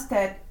 Thomas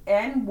Ted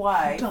and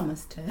wife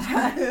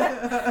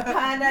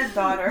had a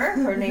daughter.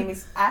 Her name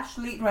is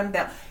Ashley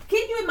Randall.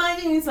 Can you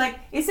imagine? It's like,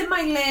 is it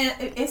my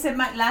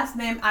last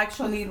name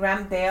actually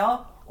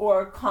Randall,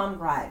 or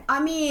comrade.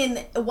 I mean,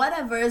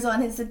 whatever is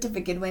on his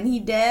certificate when he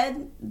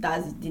dead,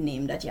 that's the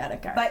name that you had to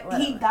carry. But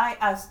he whatever. died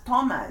as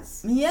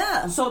Thomas.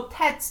 Yeah. So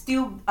Ted's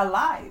still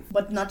alive.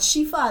 But not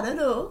she father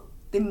though.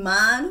 The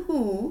man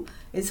who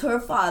is her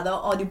father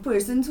or the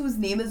person whose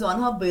name is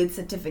on her birth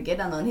certificate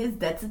and on his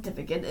death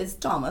certificate is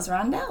Thomas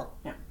Randall.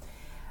 Yeah.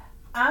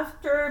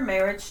 After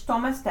marriage,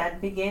 Thomas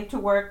Ted began to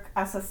work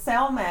as a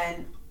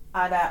salesman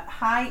at a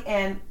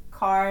high-end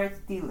car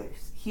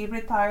dealers. He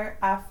retired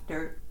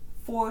after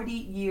 40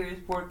 years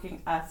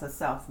working as a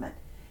salesman.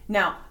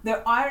 Now,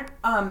 there are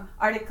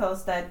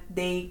articles that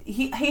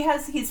he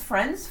has his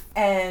friends,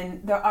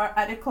 and there are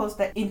articles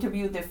that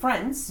interview the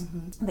friends.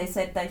 Mm-hmm. They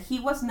said that he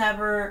was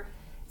never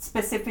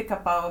specific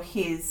about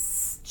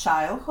his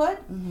childhood,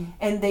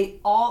 and they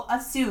all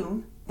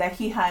assume that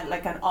he had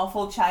like an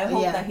awful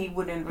childhood that he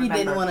wouldn't remember.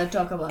 He didn't want to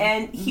talk about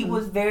And he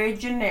was very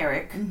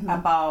generic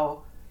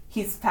about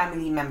his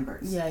family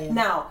members. Yeah.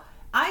 Now,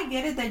 I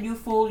get it that you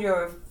fool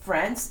your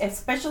friends,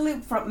 especially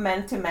from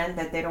man to man,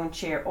 that they don't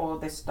share all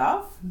this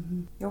stuff.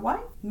 Your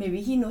wife? Maybe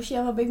he knows she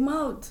have a big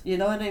mouth. You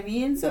know what I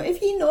mean? So if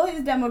he know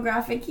his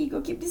demographic, he go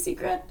keep the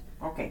secret.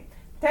 Okay.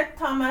 Ted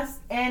Thomas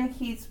and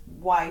his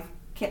wife,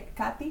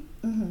 Kathy,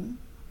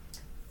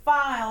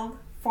 filed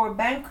for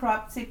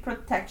bankruptcy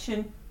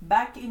protection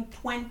back in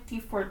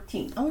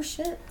 2014. Oh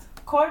shit.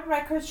 Court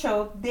records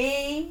show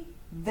they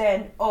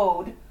then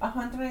owed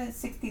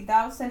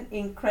 $160,000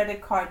 in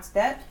credit cards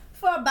debt.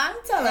 For a bank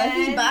teller,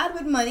 he And- bad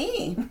with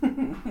money.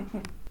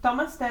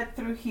 Thomas Ted,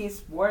 through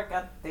his work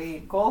at the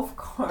golf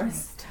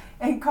course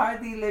and car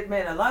dealer,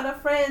 made a lot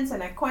of friends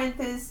and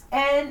acquaintances.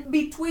 And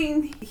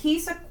between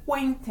his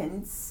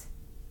acquaintance,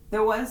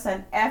 there was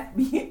an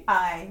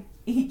FBI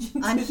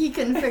agent. And he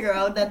can figure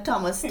out that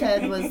Thomas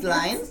Ted was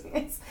lying.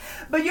 Yes.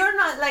 But you're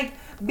not like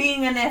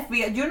being an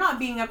FBI. You're not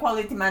being a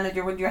quality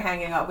manager when you're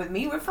hanging out with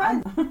me. We're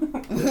friends.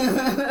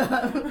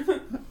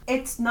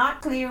 It's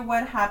not clear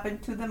what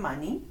happened to the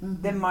money.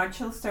 The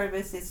Marshal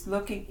Service is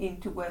looking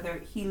into whether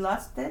he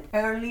lost it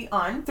early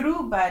on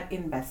through bad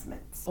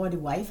investments. Or the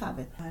wife have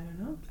it. I don't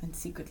know. And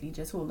secretly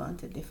just hold on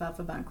to it. They file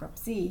for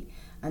bankruptcy.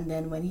 And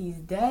then when he's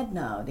dead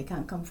now, they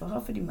can't come for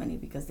her for the money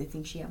because they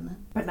think she have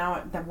none. But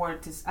now the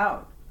word is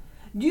out.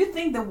 Do you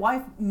think the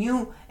wife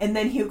knew and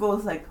then he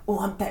goes like, oh,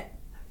 I'm dead?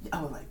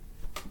 I was like,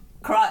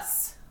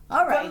 cross.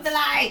 All right. From the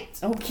light.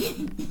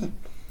 Okay.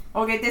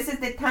 Okay, this is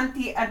the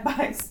Tanti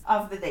advice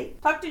of the day.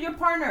 Talk to your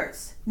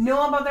partners.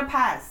 Know about their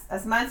past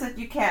as much as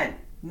you can.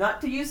 Not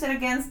to use it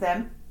against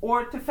them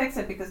or to fix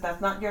it because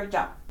that's not your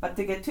job. But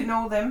to get to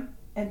know them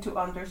and to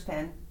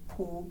understand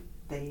who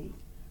they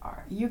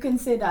are. You can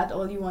say that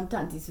all you want,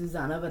 Auntie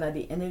Susanna, but at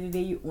the end of the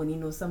day, you only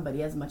know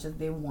somebody as much as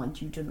they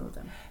want you to know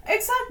them.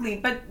 Exactly,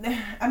 but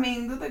I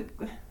mean,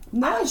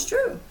 No, it's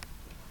true.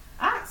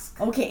 ask.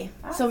 Okay,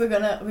 so we're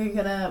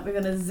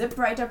gonna zip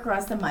right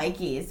across to my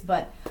case,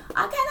 but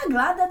I'm kind of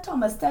glad that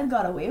Thomas Ted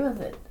got away with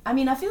it. I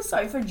mean, I feel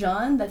sorry for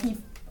John that he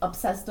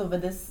obsessed over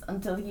this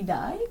until he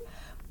died,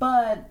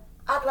 but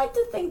I'd like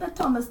to think that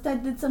Thomas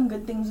Ted did some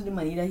good things with the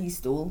money that he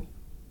stole.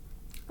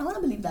 I want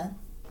to believe that.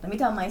 Let me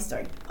tell my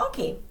story.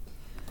 Okay,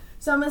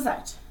 so I'm gonna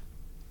start.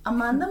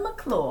 Amanda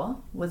McClure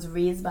was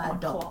raised by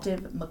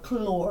adoptive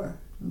McClure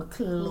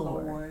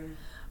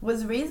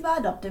was raised by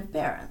adoptive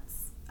parents.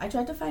 I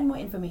tried to find more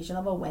information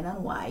about when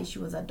and why she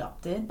was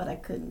adopted, but I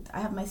couldn't. I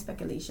have my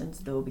speculations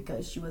though,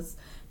 because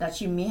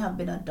she may have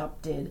been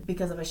adopted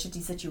because of a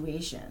shitty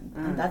situation.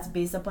 And that's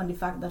based upon the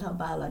fact that her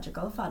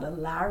biological father,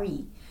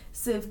 Larry,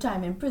 served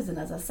time in prison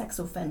as a sex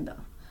offender.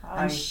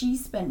 And she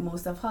spent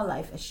most of her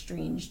life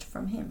estranged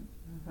from him.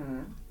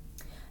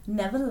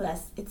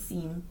 Nevertheless, it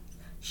seemed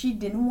she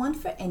didn't want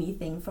for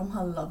anything from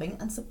her loving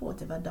and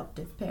supportive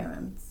adoptive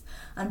parents.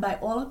 And by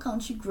all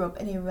accounts, she grew up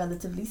in a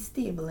relatively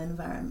stable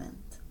environment.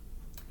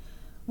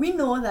 We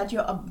know that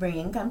your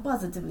upbringing can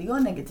positively or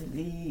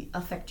negatively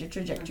affect your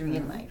trajectory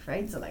in life,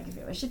 right? So like if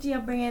you have a shitty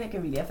upbringing, it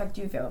can really affect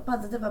you. If you have a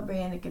positive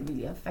upbringing, it can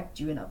really affect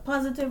you in a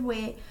positive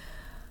way.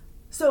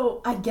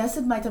 So I guess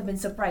it might have been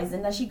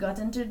surprising that she got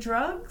into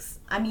drugs.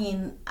 I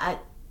mean,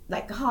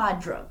 like hard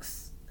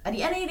drugs. At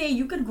the end of the day,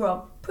 you could grow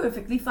up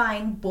perfectly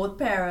fine, both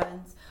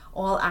parents,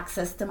 all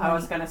access to money. I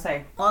was gonna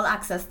say. All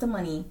access to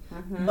money,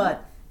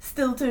 but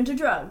still turn to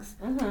drugs.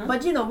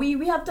 But you know,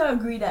 we have to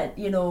agree that,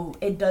 you know,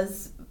 it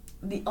does,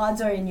 the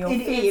odds are in your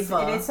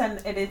favor. It's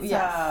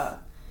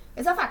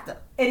a factor.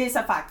 It is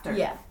a factor.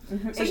 Yeah.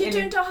 So she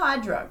turned to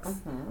hard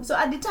drugs. So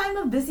at the time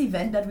of this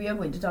event that we are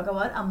going to talk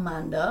about,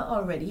 Amanda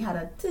already had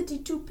a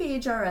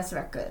 32-page arrest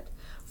record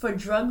for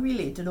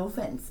drug-related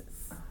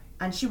offenses.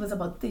 And she was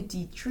about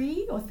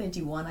 33 or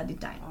 31 at the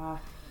time.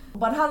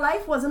 But her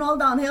life wasn't all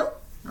downhill.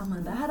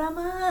 Amanda had a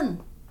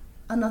man.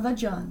 Another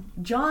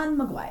John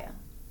Maguire.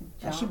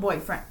 That's her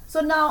boyfriend. So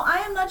now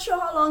I am not sure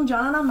how long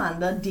John and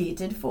Amanda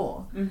dated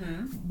for,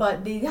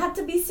 but they had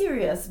to be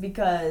serious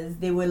because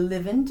they were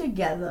living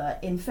together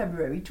in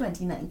February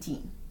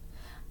 2019,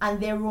 and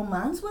their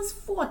romance was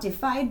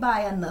fortified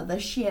by another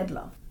shared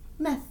love,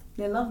 meth.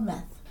 They love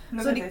meth.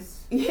 Look So at the,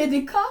 this.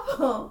 the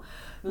couple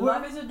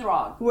Love is a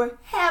drug. were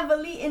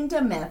heavily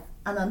into meth,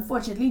 and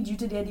unfortunately, due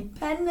to their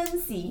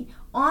dependency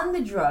on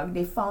the drug,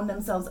 they found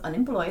themselves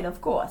unemployed,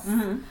 of course,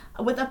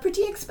 with a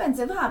pretty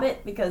expensive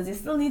habit because they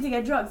still need to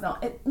get drugs.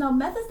 Now,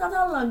 meth is not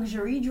a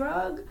luxury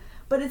drug,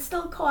 but it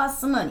still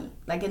costs money.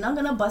 Like, you're not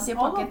gonna bust your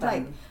All of pocket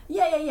like, them.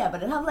 yeah,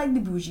 but it have like the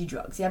bougie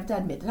drugs. You have to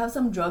admit, it have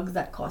some drugs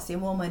that cost you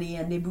more money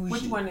and they bougie.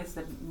 Which one is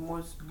the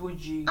most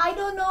bougie? I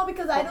don't know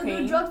because I don't do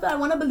Cocaine? drugs, but I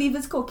want to believe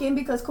it's cocaine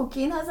because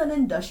cocaine has an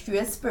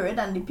industrious spirit,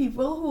 and the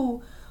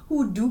people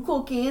who do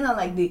cocaine are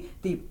like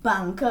the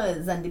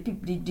bankers and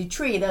the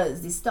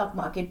traders, the stock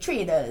market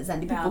traders,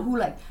 and the people who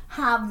like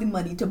have the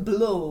money to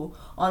blow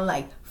on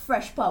like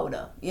fresh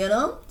powder, you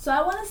know? So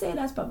I want to say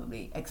that's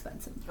probably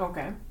expensive.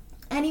 Okay.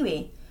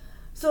 Anyway,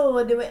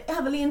 so they were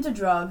heavily into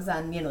drugs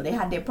and, you know, they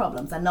had their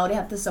problems and now they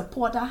have to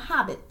support a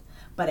habit,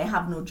 but they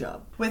have no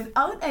job.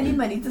 Without any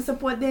money to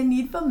support their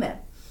need for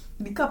meth,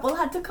 the couple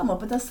had to come up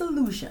with a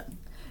solution.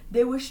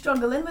 They were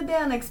struggling with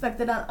their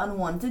unexpected and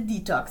unwanted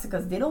detox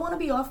because they don't want to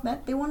be off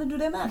meth, they want to do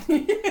their meth.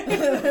 Right?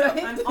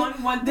 An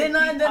unwanted They're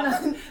not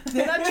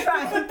detox.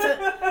 trying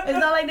to, it's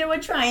not like they were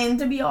trying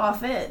to be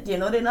off it, you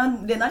know, they're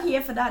not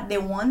here for that, they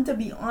want to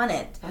be on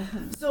it.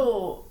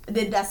 So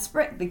they're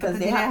desperate because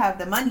they have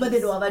the money. but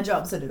they don't have a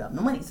job, so they don't have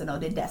no money, so now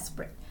they're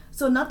desperate.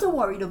 So not to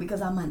worry though,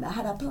 because Amanda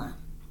had a plan.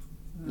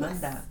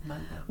 Manda.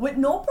 With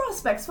no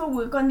prospects for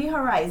work on the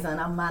horizon,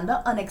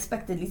 Amanda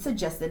unexpectedly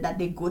suggested that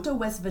they go to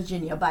West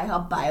Virginia by her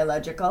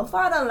biological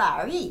father,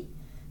 Larry.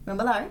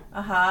 Remember Larry?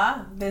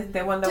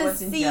 The one that To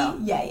was in see,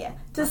 jail.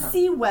 to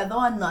see whether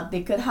or not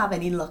they could have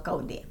any luck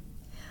out there.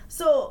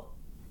 So,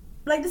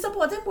 like the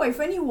supporting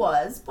boyfriend he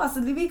was,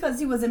 possibly because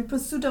he was in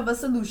pursuit of a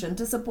solution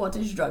to support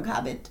his drug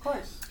habit. Of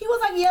course. He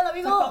was like, yeah, let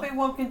me So go. probably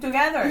working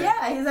together.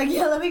 Yeah, he's like,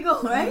 yeah, let me go,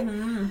 right?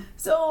 Mm-hmm.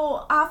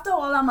 So, after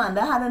all,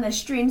 Amanda had an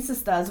estranged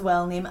sister as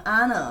well named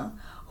Anna,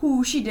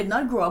 who she did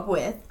not grow up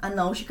with, and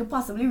now she could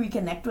possibly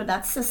reconnect with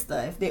that sister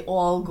if they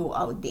all go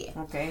out there.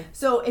 Okay.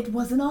 So, it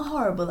wasn't a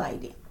horrible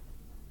idea.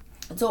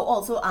 So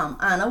also,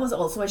 Anna was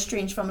also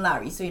estranged from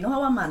Larry. So you know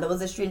how Amanda was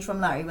estranged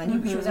from Larry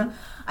when she was young?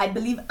 I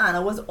believe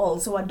Anna was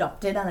also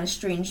adopted and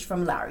estranged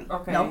from Larry.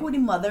 Okay. Now, who the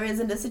mother is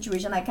in this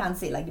situation, I can't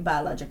say, like the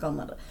biological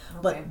mother.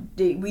 But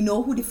we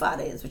know who the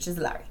father is, which is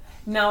Larry.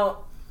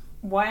 Now,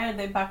 why are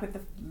they back with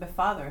the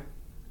father?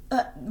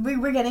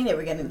 We're getting there,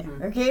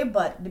 okay?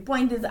 But the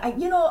point is, I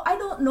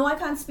don't know, I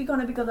can't speak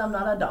on it because I'm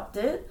not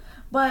adopted.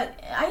 But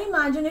I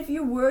imagine if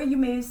you were, you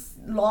may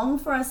long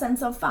for a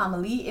sense of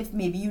family if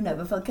maybe you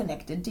never felt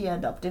connected to your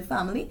adoptive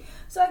family.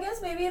 So I guess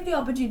maybe if the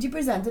opportunity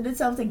presented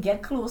itself to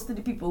get close to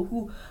the people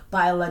who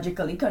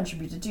biologically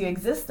contributed to your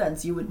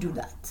existence, you would do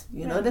that.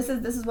 You know, this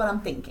is what I'm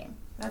thinking.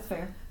 That's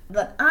fair.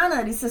 But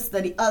Anna, the sister,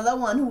 the other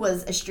one who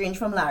was estranged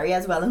from Larry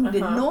as well and who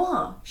didn't know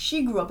her,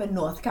 she grew up in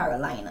North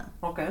Carolina.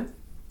 Okay.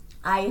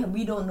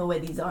 We don't know where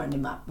these are on the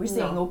map. We're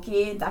saying,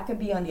 okay, that could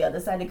be on the other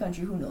side of the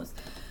country, who knows?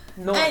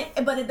 No.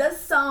 But it does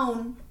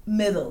sound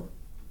middle.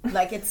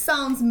 Like, it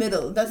sounds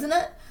middle, doesn't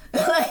it?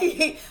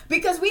 Like,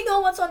 because we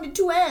know what's on the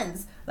two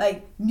ends.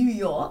 Like, New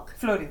York,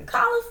 Florida.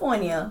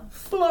 California,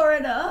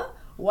 Florida,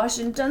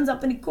 Washington's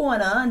up in the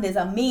corner, and there's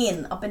a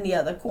Maine up in the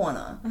other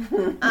corner.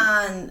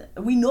 And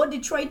we know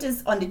Detroit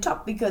is on the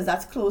top because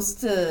that's close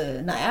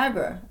to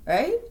Niagara,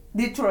 right?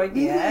 Detroit,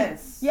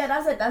 yes. Yeah,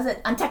 that's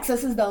it. And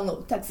Texas is down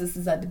low. Texas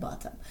is at the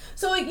bottom.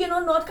 So,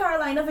 North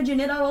Carolina,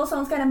 Virginia, that all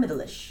sounds kind of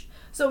middle-ish.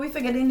 So we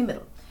figured in the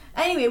middle.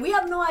 Anyway, we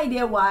have no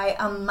idea why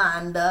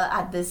Amanda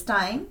at this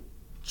time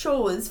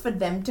chose for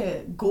them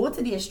to go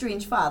to the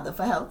estranged father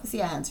for help.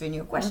 See, I answering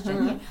your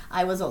question here.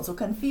 I was also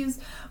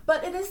confused.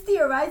 But it is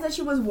theorized that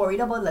she was worried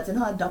about letting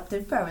her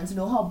adoptive parents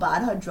know how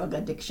bad her drug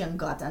addiction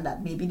got and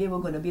that maybe they were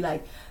going to be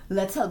like,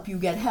 let's help you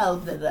get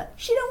help.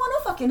 She didn't want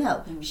no fucking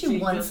help. She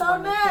wants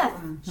some meth.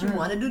 She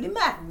wanted to do the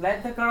meth.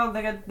 Let the girl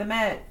get the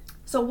meth.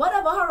 So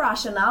whatever her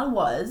rationale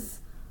was,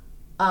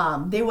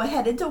 they were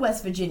headed to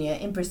West Virginia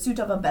in pursuit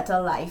of a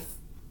better life,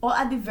 or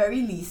at the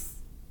very least,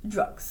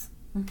 drugs.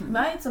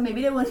 Right? So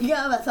maybe they want to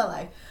get a better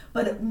life,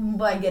 but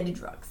by get the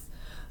drugs.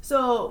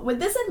 So with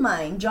this in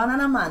mind, John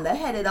and Amanda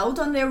headed out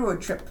on their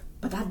road trip,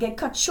 but that get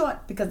cut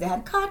short because they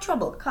had car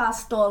trouble. Car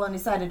stalled on the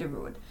side of the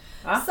road.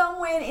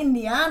 Somewhere in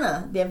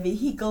Indiana, their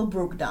vehicle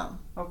broke down.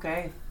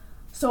 Okay.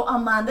 So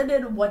Amanda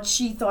did what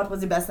she thought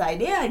was the best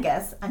idea, I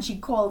guess, and she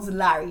calls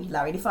Larry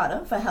the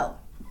father, for help.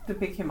 To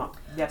pick him up.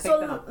 Yeah, pick them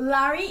So up.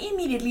 Larry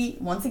immediately,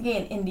 once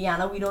again,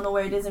 Indiana, we don't know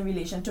where it is in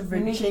relation to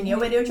Virginia,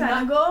 where they were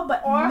trying to go,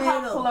 but Or middle.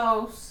 how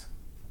close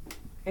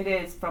it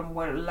is from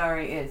where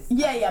Larry is.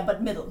 Yeah,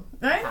 but middle,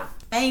 right?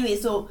 Anyway,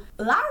 so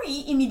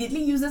Larry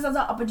immediately used this as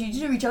an opportunity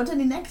to reach out to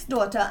the next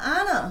daughter,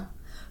 Anna.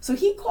 So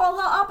he called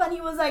her up and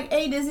he was like,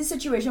 hey, there's a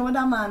situation with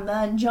Amanda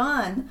and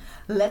John.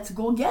 Let's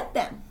go get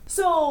them.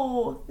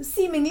 So,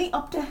 seemingly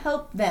up to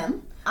help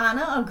them,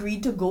 Anna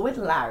agreed to go with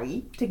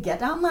Larry to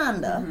get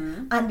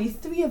Amanda, and the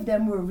three of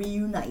them were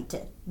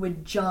reunited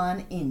with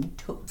John in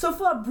tow. So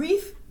for a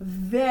brief,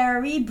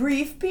 very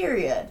brief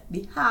period,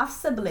 the half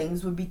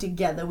siblings would be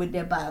together with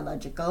their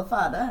biological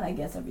father, and I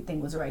guess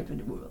everything was right with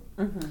the world.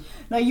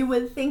 Now you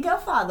would think a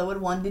father would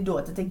want the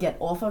daughter to get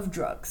off of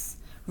drugs,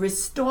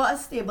 restore a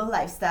stable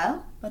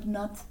lifestyle, but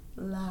not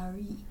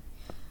Larry.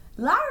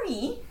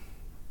 Larry,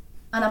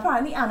 and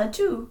apparently Anna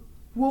too,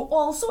 were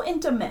also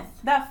into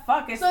meth. The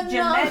fuck is So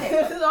genetic.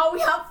 now we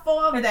have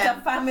four of It's them.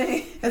 a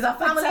family. It's a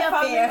family It's a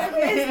affair.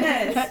 family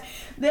business.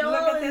 They're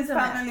Look all at this into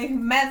meth. family.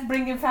 Meth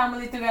bringing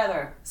family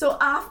together. So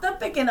after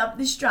picking up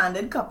the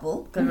stranded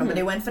couple, because remember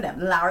they went for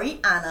them, Larry,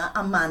 Anna,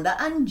 Amanda,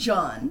 and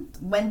John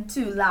went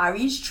to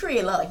Larry's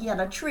trailer. He had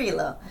a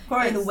trailer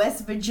course. in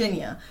West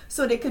Virginia.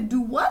 So they could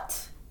do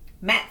what?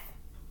 Meth.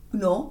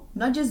 No,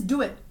 not just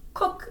do it.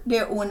 Cook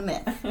their own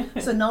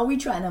meth. So now we're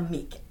trying to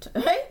make it,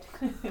 right?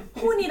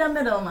 Who need a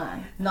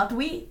middleman? Not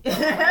we.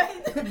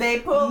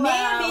 They pull.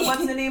 Maybe.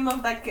 What's the name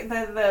of that?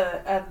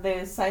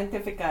 The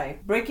scientific guy.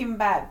 Breaking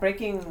Bad.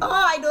 Breaking. Oh,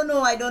 I don't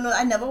know.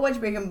 I never watched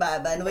Breaking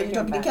Bad, but I know when you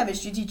talk to the Bad.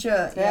 chemistry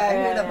teacher. I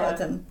heard about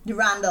him. The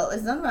Randall.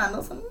 Is that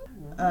Randall something?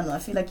 I don't know. I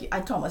feel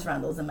like Thomas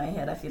Randall's in my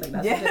head. I feel like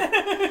that's what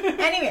it is.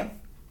 Anyway,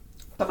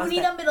 who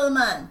need a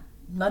middleman?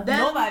 Not them.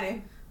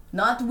 Nobody.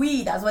 Not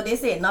we. That's what they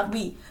say. Not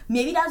we.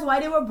 Maybe that's why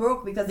they were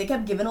broke, because they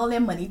kept giving all their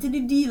money to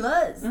the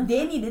dealers.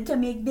 They needed to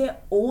make their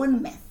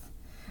own meth.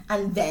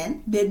 And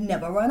then they'd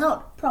never run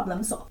out.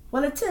 Problem solved.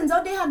 Well, it turns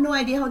out they had no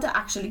idea how to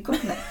actually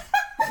cook meth.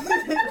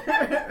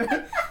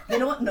 They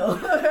don't know.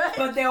 Right?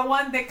 But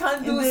they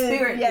can't do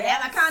spirit.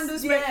 Yeah, they can't do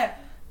spirit. Yeah.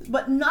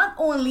 But not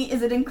only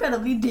is it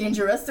incredibly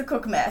dangerous to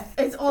cook meth,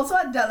 it's also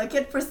a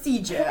delicate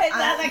procedure. It's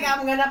not like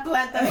I'm gonna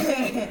plant the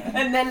seed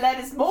and then let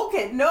it smoke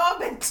it. No,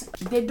 but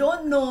They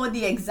don't know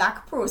the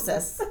exact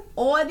process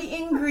or the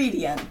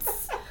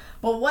ingredients,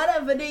 but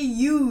whatever they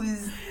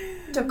use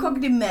to cook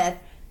the meth,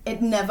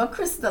 it never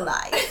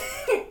crystallized,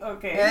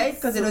 okay. right?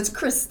 Because it was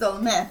crystal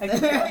meth,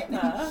 right?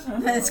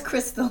 It's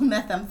crystal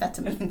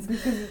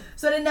methamphetamines.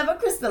 So they never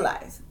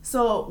crystallized.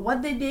 So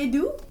what did they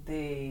do?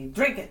 They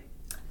drink it.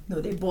 No,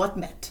 they bought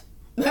meth.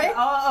 Right?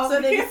 Oh,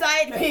 so they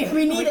okay. decide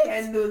we need We it.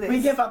 can do this.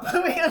 We give up.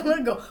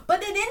 We'll go.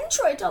 But they didn't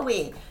throw it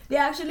away. They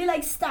actually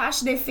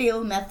stashed their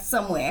failed meth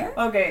somewhere.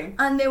 Okay.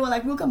 And they were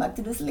like, we'll come back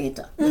to this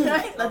later.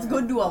 Right? Let's go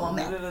do our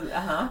meth.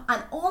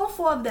 And all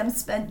four of them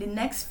spent the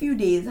next few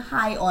days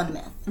high on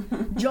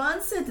meth.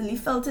 John certainly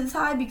felt his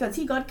high because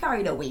he got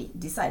carried away,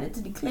 decided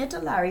to declare to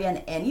Larry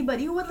and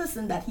anybody who would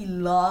listen that he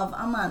loved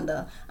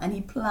Amanda and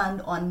he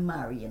planned on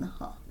marrying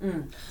her.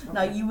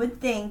 Now you would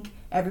think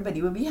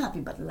everybody would be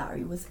happy, but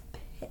Larry was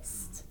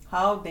pissed.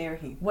 How dare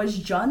he? Was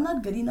John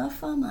not good enough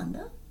for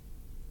Amanda?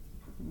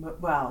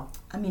 Well,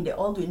 I mean, they're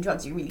all doing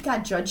drugs. You really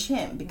can't judge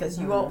him because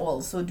you are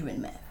also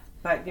doing meth.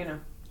 but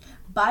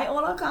By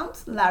all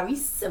accounts, Larry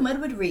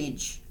simmered with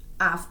rage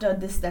after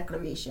this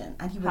declaration,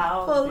 and he would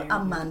How pull dare you.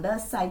 Amanda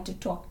aside to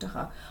talk to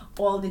her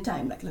all the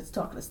time, like, let's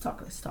talk.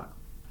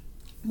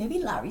 Maybe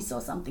Larry saw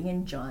something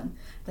in John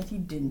that he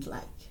didn't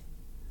like.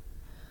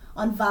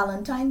 On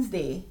Valentine's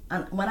Day,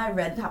 and when I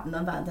read it happened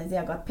on Valentine's Day,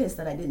 I got pissed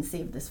that I didn't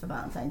save this for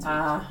Valentine's Day.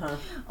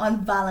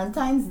 On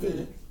Valentine's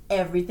Day,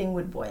 everything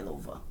would boil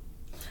over.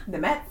 The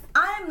meth.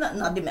 I'm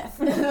not the meth.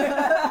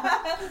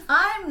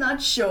 I'm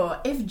not sure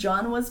if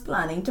John was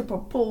planning to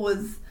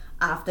propose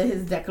after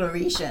his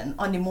declaration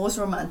on the most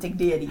romantic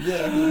day of the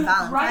year,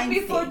 Valentine's Right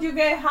before Day. you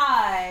get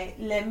high,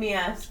 let me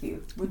ask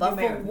you. Would But you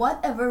for marry?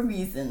 whatever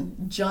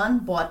reason, John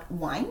bought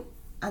wine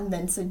and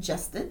then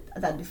suggested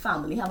that the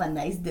family have a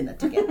nice dinner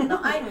together.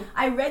 Now,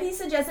 I read he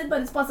suggested,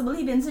 but it's possible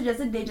he didn't suggest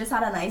it. They just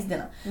had a nice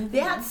dinner. They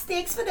had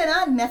steaks for dinner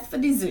and meth for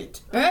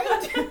dessert, right?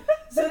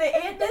 So they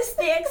ate the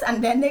steaks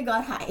and then they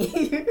got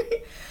high.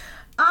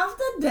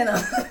 After dinner,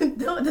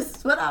 no, this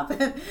is what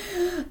happened.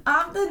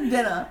 After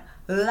dinner,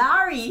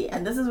 Larry,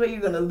 and this is where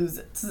you're going to lose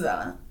it,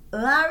 Susanna.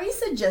 Larry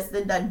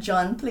suggested that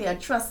John play a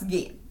trust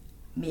game.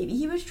 Maybe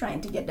he was trying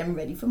to get them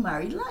ready for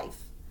married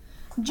life.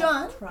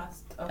 John,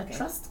 Trust. a Okay.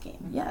 trust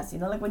game. Yes,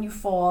 like when you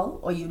fall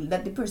or you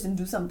let the person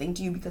do something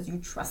to you because you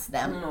trust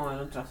them. No, I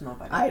don't trust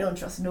nobody. I don't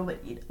trust nobody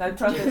either. I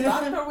trust the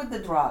doctor with the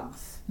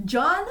drugs.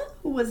 John,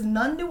 who was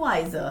none the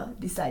wiser,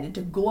 decided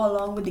to go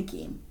along with the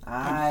game.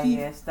 Ah, he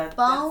yes, that's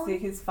found-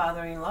 his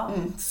father-in-law.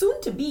 Soon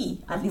to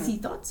be, at least he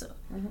thought so.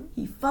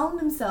 He found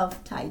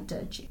himself tied to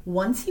a chair.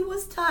 Once he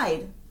was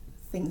tied,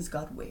 things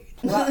got weird.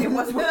 Well, it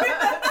was weird.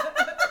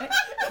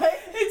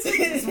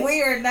 it's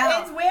weird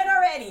now. It's weird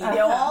already.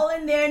 They're all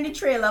in there in the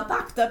trailer,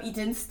 packed up,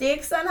 eating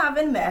steaks and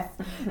having meth.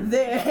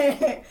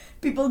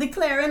 People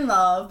declaring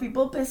love,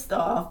 people pissed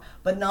off,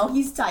 but now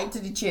he's tied to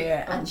the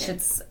chair and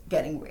shit's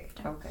getting weird.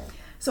 Okay.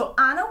 So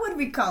Anna would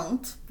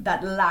recount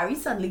that Larry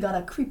suddenly got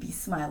a creepy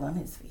smile on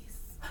his face.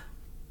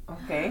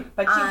 Okay.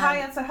 But she high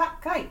as a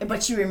hot kite.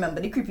 But she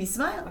remembered the creepy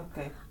smile.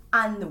 Okay.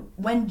 And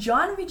when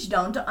John reached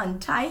down to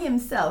untie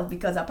himself,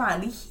 because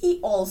apparently he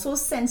also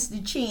sensed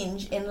the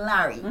change in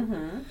Larry,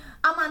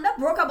 Amanda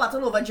broke a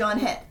bottle over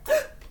John's head.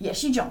 Yeah,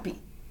 she jumpy.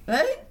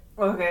 Right?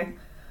 Okay.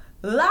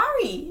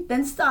 Larry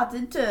then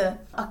started to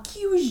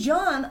accuse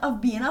John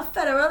of being a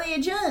federal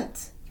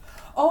agent.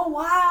 Oh,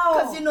 wow.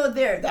 Because, you know,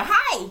 they're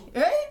high,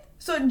 right?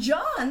 So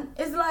John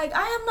is like,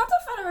 I am not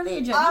a federal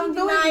agent. I'm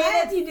doing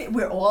meth.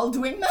 We're all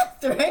doing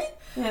meth, right?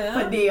 Yeah.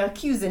 But they're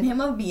accusing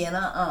him of being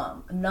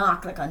a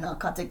like a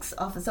narcotics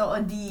officer, or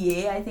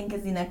DEA, I think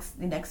is the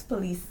next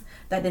police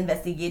that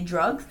investigate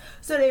drugs.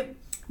 So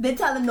they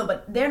tell him no,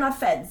 but they're not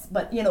feds.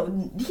 But, you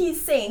know,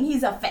 he's saying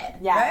he's a fed,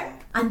 right?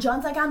 And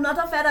John's like, I'm not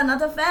a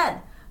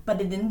fed. But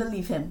they didn't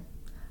believe him.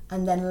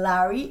 And then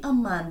Larry,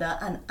 Amanda,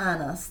 and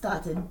Anna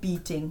started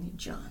beating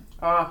John.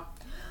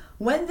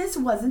 When this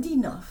wasn't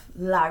enough,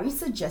 Larry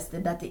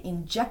suggested that they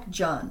inject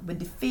John with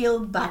the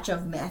failed batch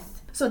of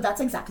meth. So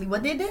that's exactly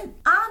what they did.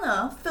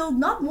 Anna filled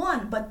not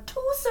one, but 2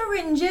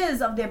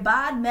 syringes of their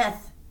bad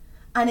meth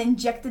and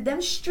injected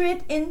them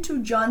straight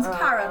into John's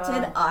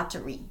carotid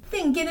artery,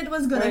 thinking it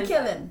was going to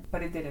kill him.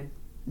 But it didn't.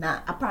 Nah,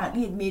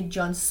 apparently it made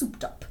John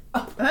souped up.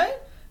 Right?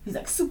 He's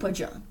like Super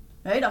John.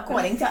 Right?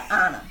 According to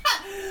Anna.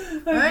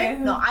 Right?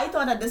 Now, I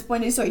thought at this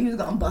point he was going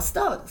to bust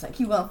out. It's like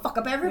he was going to fuck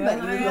up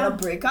everybody. He was going to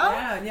break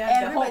out.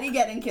 Everybody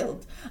getting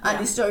killed. And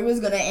the story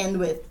was going to end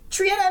with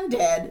 3 of them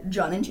dead,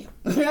 John in jail.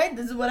 Right?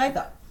 This is what I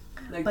thought.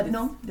 Like but this.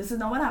 no, this is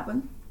not what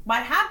happened.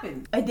 What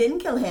happened? I didn't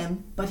kill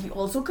him, but he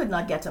also could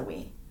not get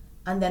away.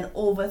 And then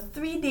over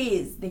 3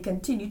 days, they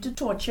continued to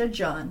torture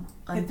John.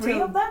 The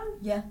 3 of them?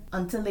 Yeah,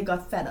 until they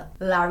got fed up.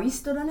 Larry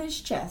stood on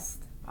his chest.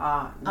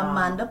 No.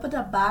 Amanda put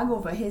a bag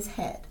over his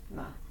head.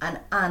 No. And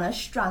Anna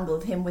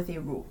strangled him with a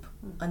rope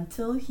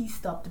until he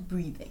stopped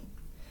breathing.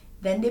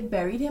 Then they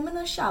buried him in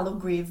a shallow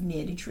grave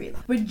near the trailer.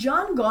 With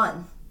John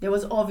gone, there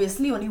was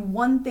obviously only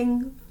one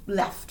thing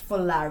left for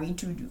Larry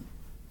to do.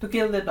 To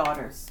kill the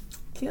daughters.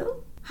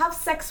 Kill? Have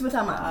sex with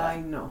Amanda. I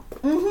know.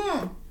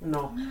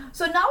 No.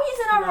 So now he's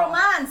in a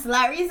romance.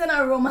 Larry's in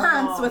a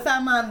romance with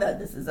Amanda.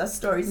 This is a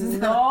story,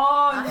 Susanna.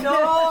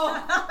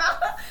 No.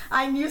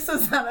 I knew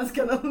Susanna's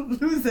gonna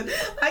lose it.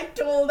 I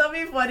told her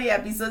before the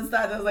episode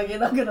started, I was like, you're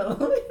not gonna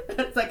lose it.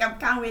 It's like, I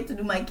can't wait to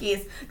do my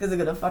case because they're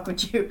gonna fuck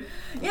with you.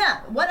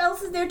 Yeah, what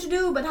else is there to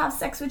do but have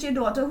sex with your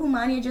daughter who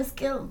man you just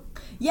killed?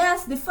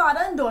 Yes, the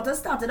father and daughter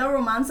started a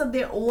romance of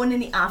their own in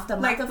the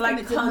aftermath of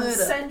committed murder.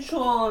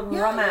 Consensual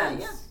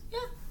romance. Yeah.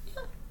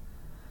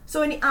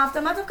 So in the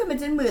aftermath of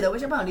committing murder,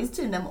 which apparently has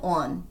turned them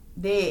on,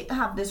 they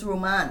have this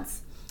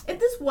romance. If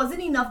this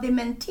wasn't enough, they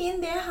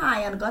maintained their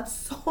high and got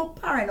so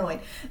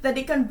paranoid that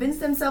they convinced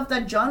themselves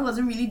that John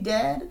wasn't really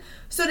dead.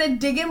 So they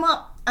dig him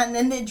up and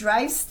then they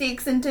drive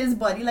stakes into his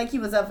body like he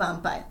was a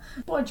vampire.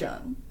 Poor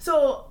John.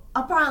 So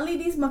apparently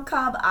these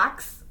macabre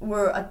acts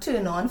were a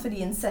turn on for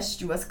the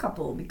incestuous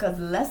couple, because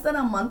less than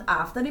a month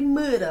after the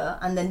murder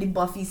and then the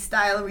Buffy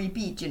style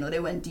repeat, you know, they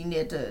went in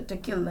there to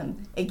kill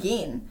them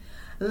again,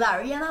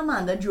 Larry and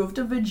Amanda drove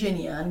to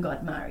Virginia and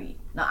got married.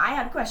 Now, I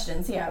had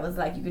questions here. I was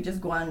like, you could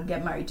just go and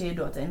get married to your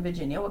daughter in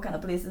Virginia. What kind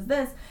of place is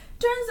this?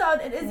 Turns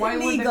out it is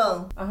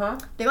illegal.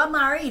 They got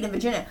married in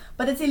Virginia,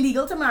 but it's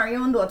illegal to marry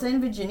your own daughter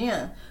in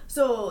Virginia.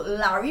 So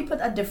Larry put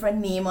a different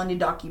name on the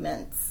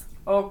documents.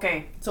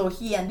 Okay. So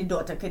he and the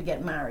daughter could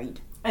get married.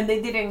 And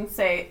they didn't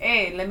say,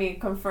 hey, let me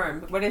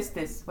confirm. What is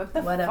this? What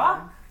the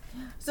fuck?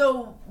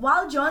 So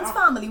while John's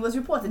family was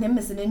reporting him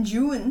missing in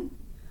June,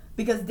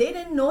 because they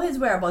didn't know his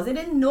whereabouts. They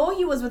didn't know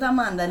he was with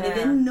Amanda. And they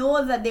didn't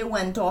know that they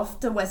went off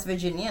to West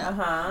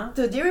Virginia.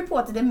 So they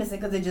reported him missing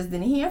because they just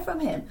didn't hear from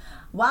him.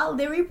 While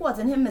they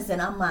reported him missing,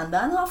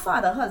 Amanda and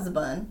her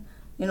husband,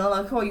 you know,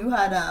 like how you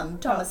had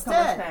Thomas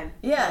Ted.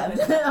 Yeah,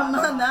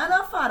 Amanda and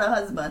her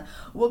husband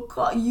were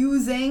caught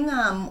using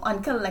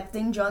and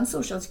collecting John's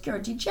social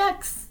security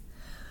checks.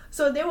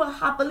 So they were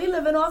happily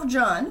living off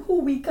John, who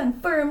we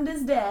confirmed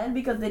is dead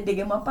because they dig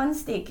him up and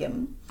stake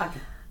him. Okay.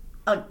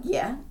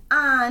 Yeah,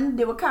 and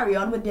they will carry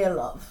on with their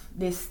love.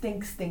 Their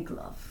stink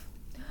love.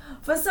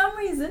 For some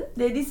reason,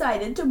 they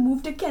decided to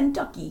move to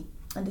Kentucky,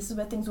 and this is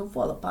where things will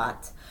fall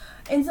apart.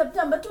 In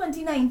September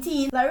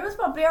 2019, Larry was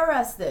promptly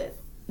arrested.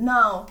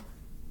 Now,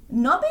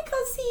 not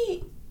because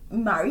he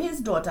married his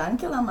daughter and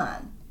killed a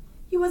man.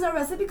 He was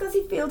arrested because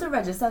he failed to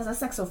register as a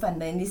sex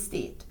offender in the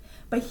state.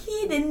 But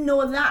he didn't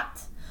know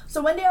that.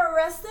 So when they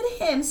arrested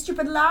him,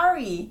 stupid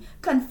Larry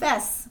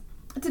confessed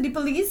to the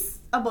police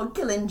about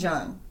killing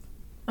John.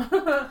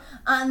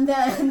 And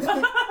then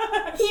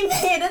he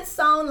made it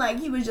sound like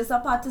he was just a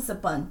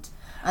participant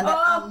and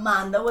that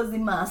Amanda was the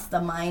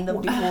mastermind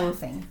of the whole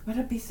thing. What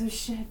a piece of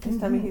shit. Just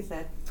tell me he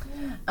said.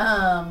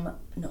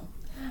 No.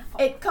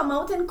 It come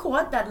out in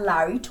court that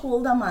Larry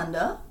told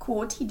Amanda,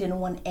 quote, he didn't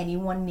want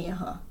anyone near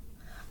her.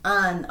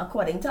 And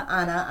according to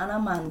Anna and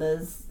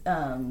Amanda's,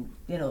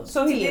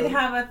 so he did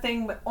have a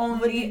thing with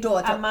only the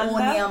daughter, Amanda?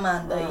 only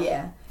Amanda,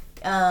 yeah.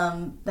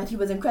 That he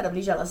was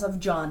incredibly jealous of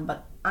John,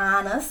 but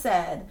Anna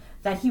said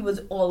that he was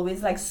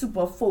always like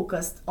super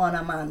focused on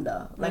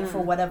Amanda. Like for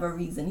whatever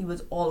reason, he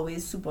was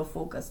always super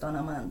focused on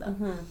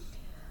Amanda.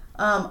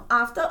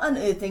 After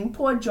unearthing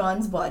poor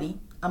John's body,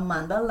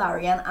 Amanda,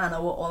 Larry, and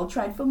Anna were all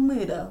tried for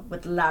murder,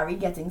 with Larry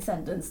getting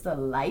sentenced to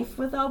life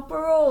without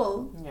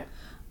parole. Yeah.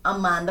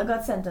 Amanda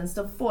got sentenced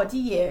to 40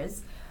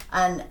 years,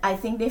 And I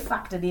think they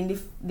factored in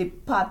the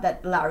part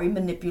that Larry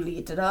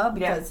manipulated her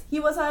because he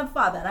was her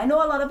father. And I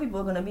know a lot of people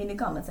are going to be in the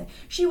comments saying,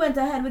 she went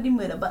ahead with the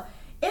murder. But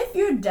if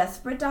you're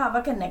desperate to have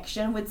a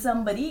connection with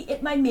somebody,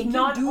 it might make you do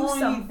something.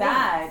 Not only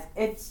that,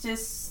 it's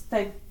just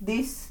like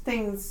these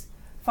things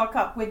fuck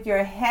up with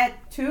your head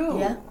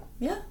too.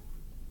 Yeah.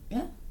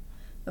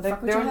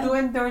 Like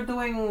they're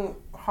doing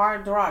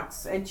hard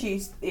drugs, and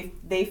if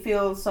they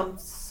feel some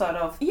sort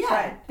of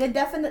threat. They're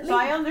definitely. So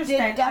I understand.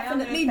 They're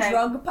definitely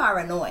drug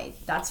paranoid.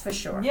 That's for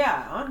sure.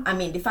 Yeah. I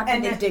mean, the fact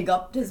that they dig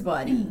up his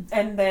body,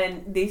 and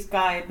then this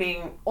guy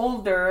being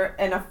older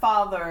and a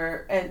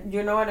father, and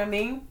you know what I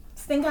mean.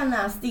 Stink and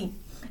nasty.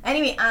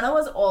 Anyway, Anna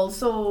was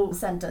also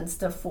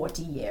sentenced to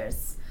 40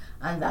 years.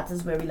 And that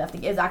is where we left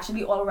it. It's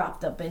actually all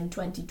wrapped up in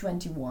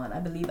 2021. I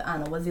believe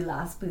Anna was the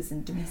last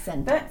person to be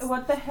sentenced.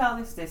 What the hell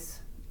is this?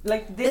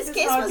 Like, this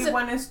is how you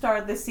want to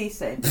start the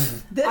season.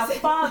 A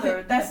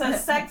father that's a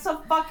sex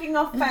of fucking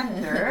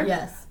offender.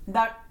 Yes.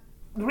 That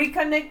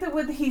reconnected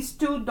with his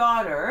 2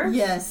 daughters.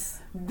 Yes.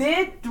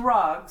 Did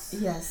drugs.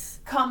 Yes.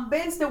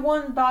 Convinced the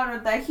one daughter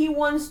that he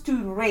wants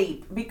to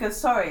rape.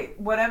 Because,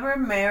 whatever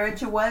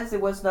marriage it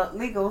was not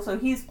legal. So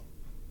he's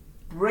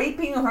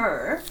raping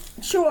her.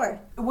 Sure.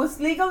 Was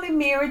legally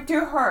married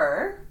to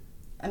her.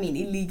 I mean,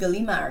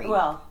 illegally married.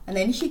 Well. And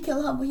then he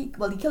killed her.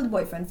 He killed the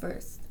boyfriend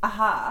first.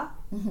 Aha.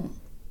 Mm-hmm.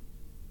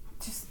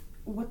 Just,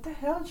 what the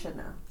hell,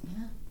 Shana?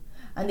 Yeah.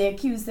 And they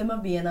accused him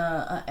of being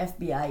a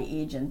FBI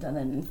agent and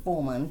an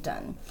informant,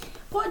 and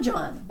poor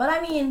John. But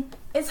I mean,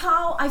 it's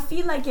how I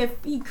feel like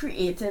if he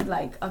created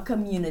like a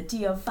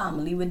community of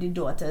family with the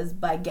daughters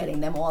by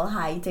getting them all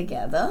high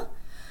together,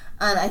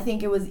 and I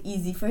think it was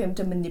easy for him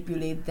to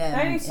manipulate them.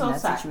 That is so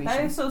sad. Situation.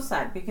 That is so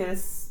sad,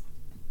 because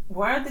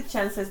what are the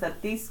chances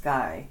that this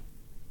guy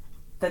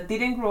that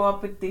didn't grow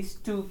up with these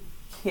 2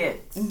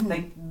 kids,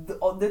 like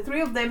the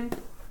 3 of them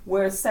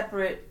were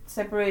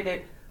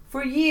separated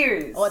for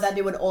years, or that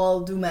they would all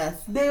do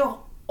meth.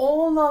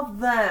 All of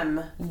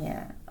them.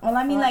 Yeah. Well,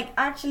 I mean, I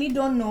actually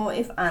don't know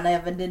if Anna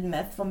ever did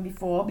meth from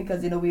before,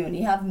 because we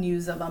only have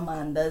news of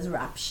Amanda's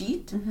rap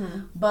sheet.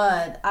 Mm-hmm.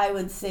 But I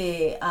would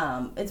say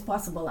it's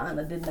possible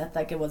Anna did meth,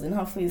 like it was in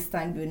her first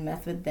time doing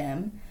meth with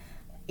them.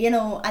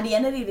 At the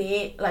end of the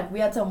day, like, we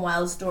had some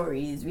wild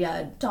stories. We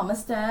had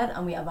Thomas Ted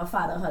and we have a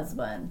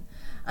father-husband.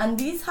 And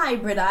these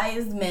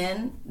hybridized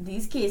men,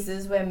 these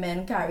cases where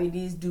men carry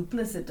these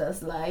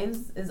duplicitous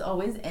lives, is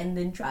always end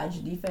in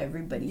tragedy for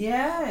everybody.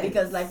 Yes.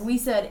 Because like we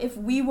said, if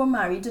we were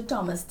married to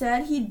Thomas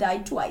Ted, he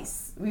died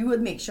twice. We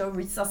would make sure we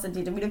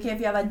resuscitate him. We don't care if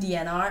you have a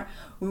DNR.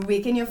 We're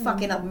waking you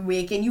fucking up. We're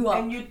waking you up.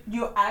 And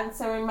you're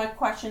answering my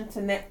question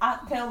tonight. I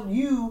tell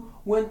you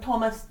when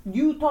Thomas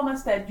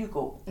Ted, you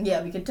go.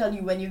 Yeah, we can tell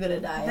you when you're gonna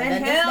die. The and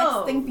then hell? this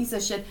next thing, piece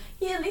of shit,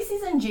 at least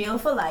he's in jail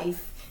for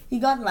life. He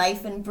got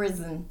life in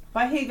prison.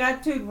 But he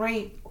got to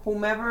rape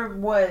whomever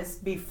was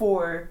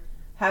before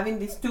having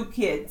these 2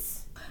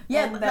 kids.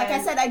 Yeah, but like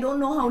I said, I don't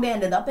know how they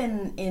ended up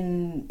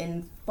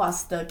in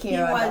foster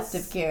care or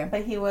adoptive care.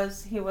 But he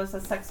was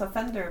a sex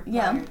offender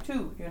prior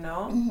too,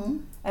 Mm-hmm.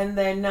 And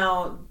then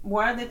now,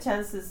 what are the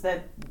chances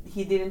that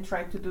he didn't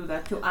try to do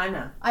that to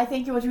Anna? I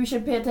think what we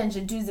should pay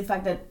attention to is the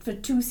fact that for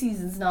 2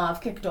 seasons now,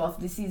 I've kicked off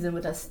the season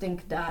with a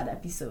Stink Dad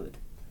episode.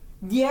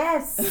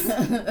 Yes.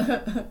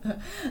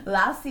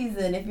 Last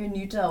season, if you're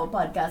new to our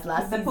podcast,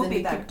 season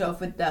we kicked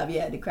off with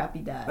the crappy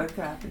dad. The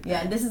crappy dad.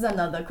 Yeah, and this is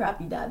another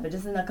crappy dad, but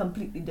just in a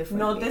completely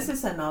different way. No, this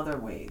is another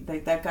way.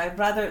 Like that guy,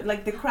 rather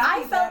like the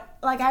crappy I felt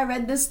like I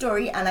read this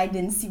story and I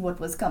didn't see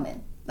what was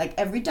coming. Like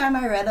every time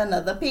I read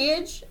another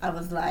page, I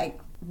was like,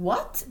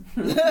 what?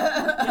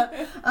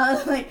 I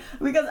was like,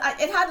 because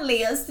it had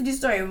layers to the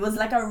story. It was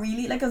like a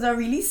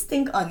really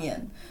stink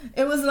onion.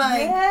 It was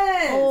like,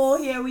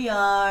 oh, here we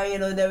are,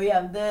 then we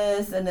have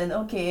this, and then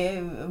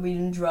okay, we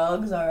doing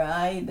drugs, all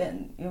right.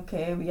 Then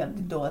okay, we have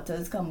the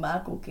daughters come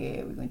back.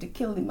 Okay, we're going to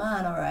kill the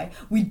man, all right.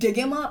 We dig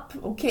him up,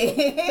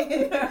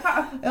 okay.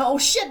 Oh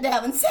shit, they're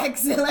having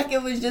sex. Like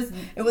it was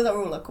a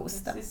roller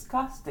coaster. It's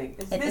disgusting.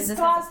 It's disgusting.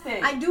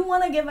 disgusting. I do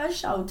want to give a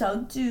shout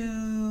out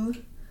to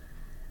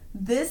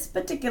this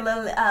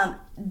particular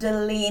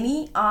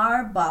Delaney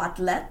R.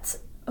 Bartlett,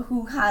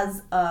 who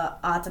has an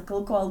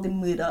article called "The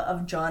Murder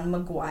of John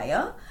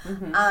Maguire,"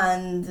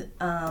 and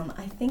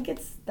I think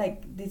it's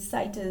like the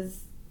site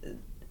is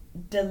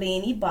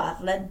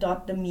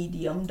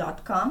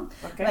DelaneyBartlett.themedium.com.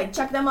 Okay. Like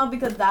check them out,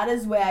 because that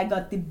is where I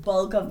got the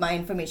bulk of my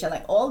information.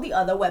 Like all the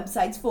other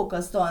websites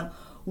focused on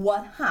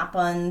what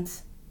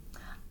happened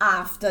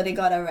after they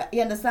got arrested.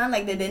 You understand?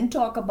 Like they didn't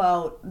talk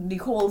about the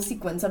whole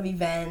sequence of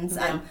events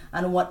and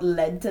what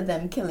led to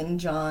them killing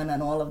John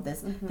and all of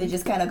this. They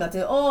just kind of got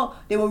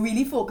they were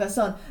really focused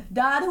on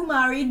dad who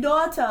married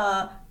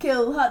daughter,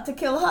 kill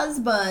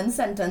husband,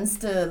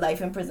 sentenced to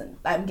life in prison.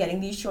 I'm getting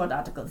these short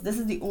articles. This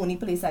is the only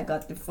place I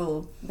got the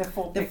full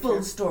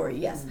story.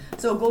 Yes.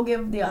 So go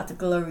give the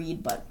article a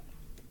read. But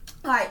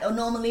alright,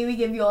 normally we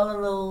give you all a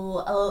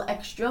little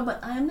extra, but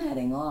I'm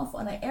heading off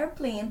on an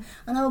airplane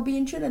and I'll be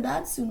in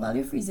Trinidad soon while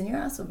you're freezing your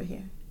ass over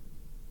here.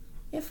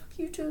 Yeah, fuck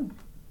you too.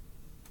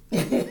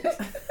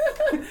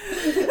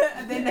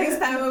 The next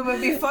time it will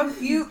be fuck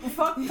you,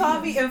 fuck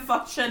Tommy, and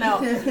fuck Chanel.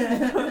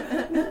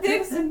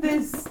 This and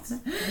this.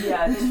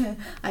 Yeah.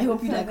 I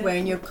hope you like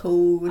wearing your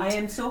coat. I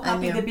am so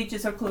happy the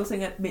beaches are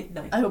closing at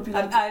midnight. I hope you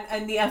like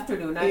in the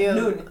afternoon, at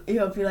noon. I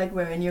hope you like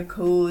wearing your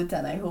coat,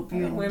 and I hope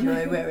you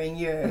enjoy wearing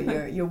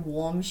your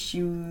warm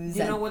shoes.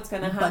 You know what's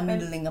gonna happen?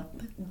 Bundling up.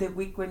 The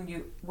week when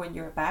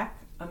you're back,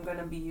 I'm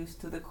gonna be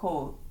used to the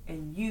cold,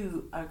 and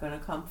you are gonna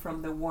come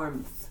from the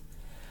warmth.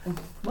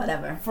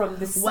 Whatever. From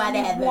the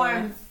sunny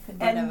warmth.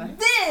 Whatever. And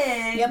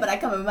then... Yeah, but I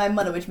come with my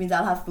mother, which means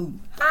I'll have food.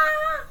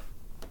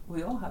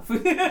 We all have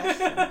food.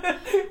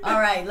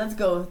 Alright, let's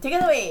go. Take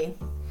it away.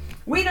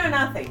 We know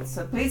nothing,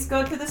 so please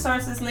go to the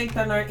sources linked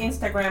on our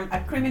Instagram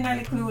at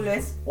Criminally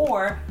Clueless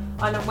or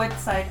on our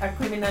website at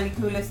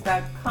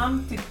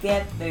criminallyclueless.com to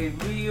get the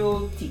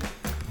real tea.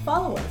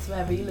 Follow us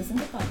wherever you listen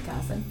to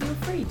podcasts and feel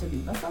free to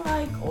leave us a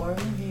like or a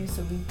review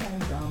so we can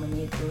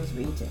dominate those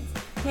ratings.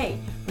 Hey,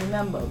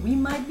 remember, we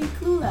might be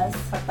clueless,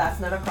 but that's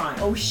not a crime.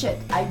 Oh shit,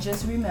 I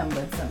just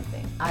remembered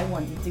something. I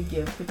wanted to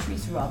give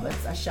Patrice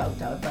Roberts a shout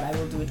out, but I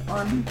will do it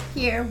on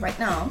here right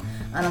now,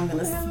 and I'm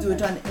gonna do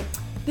it on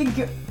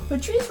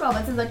Patrice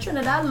Roberts is a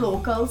Trinidad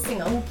local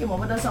singer who came up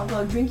with a song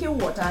called Drink Your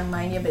Water and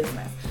Mind Your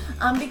Business.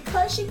 And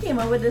because she came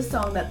up with this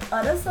song that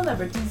other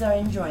celebrities are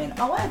enjoying,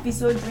 our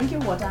episode Drink Your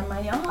Water and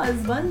Mind Your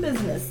Husband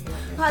Business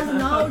has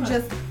now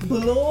just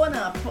blown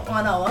up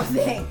on our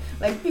thing.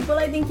 Like, people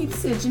I think keep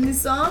searching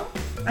this song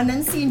and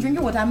then seeing Drink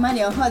Your Water and Mind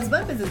Your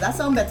Husband Business. That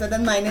sounds better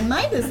than Mine and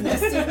My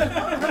Business. You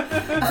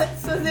know?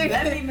 So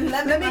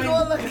let me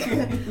go look.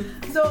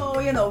 So,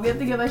 you know, we have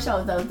to give a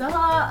shout out to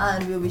her,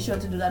 and we'll be sure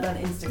to do that on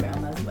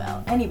Instagram as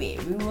well. Anyway,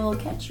 we will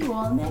catch you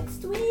all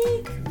next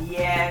week.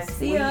 Yes,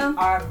 see ya. We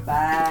are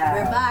back.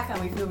 We're back,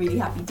 and we feel really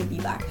happy to be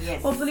back.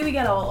 Yes. Hopefully we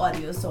get our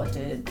audio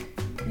sorted,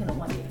 you know,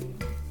 one day.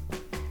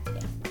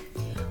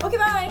 Yeah. Okay,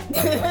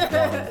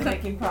 bye.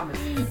 Making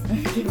promises.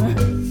 Okay,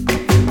 bye.